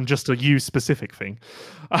this from just a you specific thing.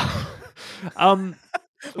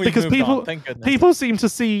 Because people seem to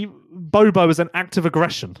see Bobo as an act of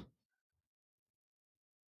aggression.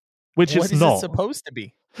 Which what is not. It supposed to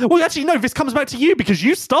be? Well, actually, no, this comes back to you because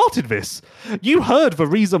you started this. You heard the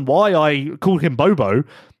reason why I called him Bobo,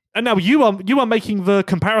 and now you are making the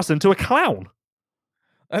comparison to a clown.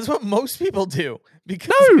 That's what most people do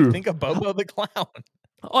because they think of Bobo the Clown.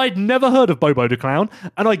 I'd never heard of Bobo the Clown,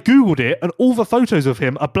 and I Googled it, and all the photos of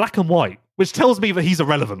him are black and white, which tells me that he's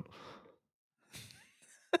irrelevant.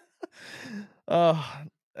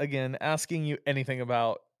 Again, asking you anything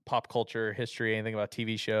about pop culture, history, anything about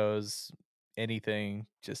TV shows, anything,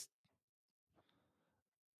 just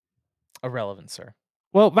irrelevant, sir.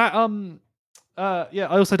 Well, that I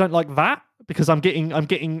also don't like that because I'm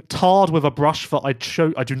getting tarred with a brush that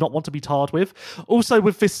I do not want to be tarred with. Also,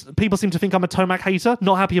 with this, people seem to think I'm a Tomac hater.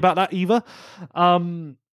 Not happy about that either.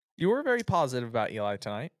 You were very positive about Eli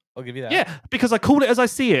tonight. I'll give you that. Yeah, because I called it as I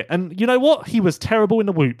see it. And you know what? He was terrible in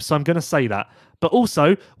the whoop, so I'm going to say that. But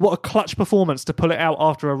also, what a clutch performance to pull it out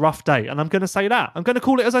after a rough day. And I'm going to say that. I'm going to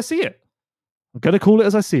call it as I see it.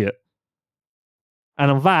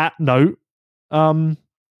 And on that note, and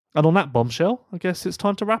on that bombshell, I guess it's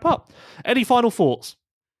time to wrap up. Any final thoughts?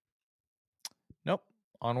 Nope.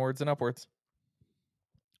 Onwards and upwards.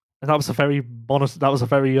 That was a very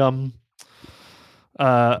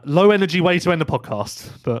low energy way to end the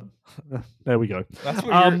podcast, but there we go.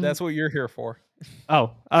 That's what you're here for.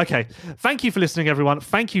 Oh, okay. Thank you for listening, everyone.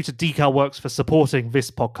 Thank you to Decal Works for supporting this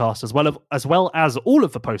podcast as well as all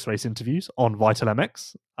of the post-race interviews on Vital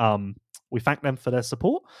MX. We thank them for their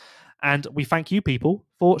support, and we thank you people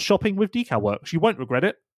for shopping with Decal Works. You won't regret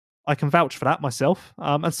it. I can vouch for that myself,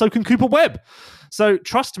 and so can Cooper Webb. So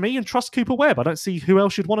trust me and trust Cooper Webb. I don't see who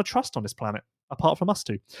else you'd want to trust on this planet apart from us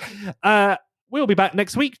two. We'll be back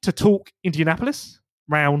next week to talk Indianapolis,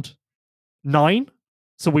 round 9.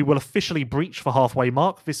 So we will officially breach the halfway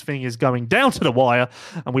mark. This thing is going down to the wire,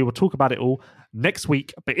 and we will talk about it all next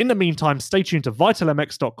week. But in the meantime, stay tuned to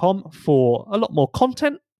vitalmx.com for a lot more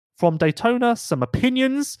content from Daytona, some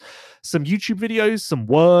opinions, some YouTube videos, some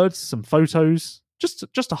words, some photos,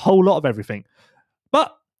 just a whole lot of everything.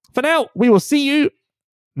 But for now, we will see you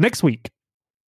next week.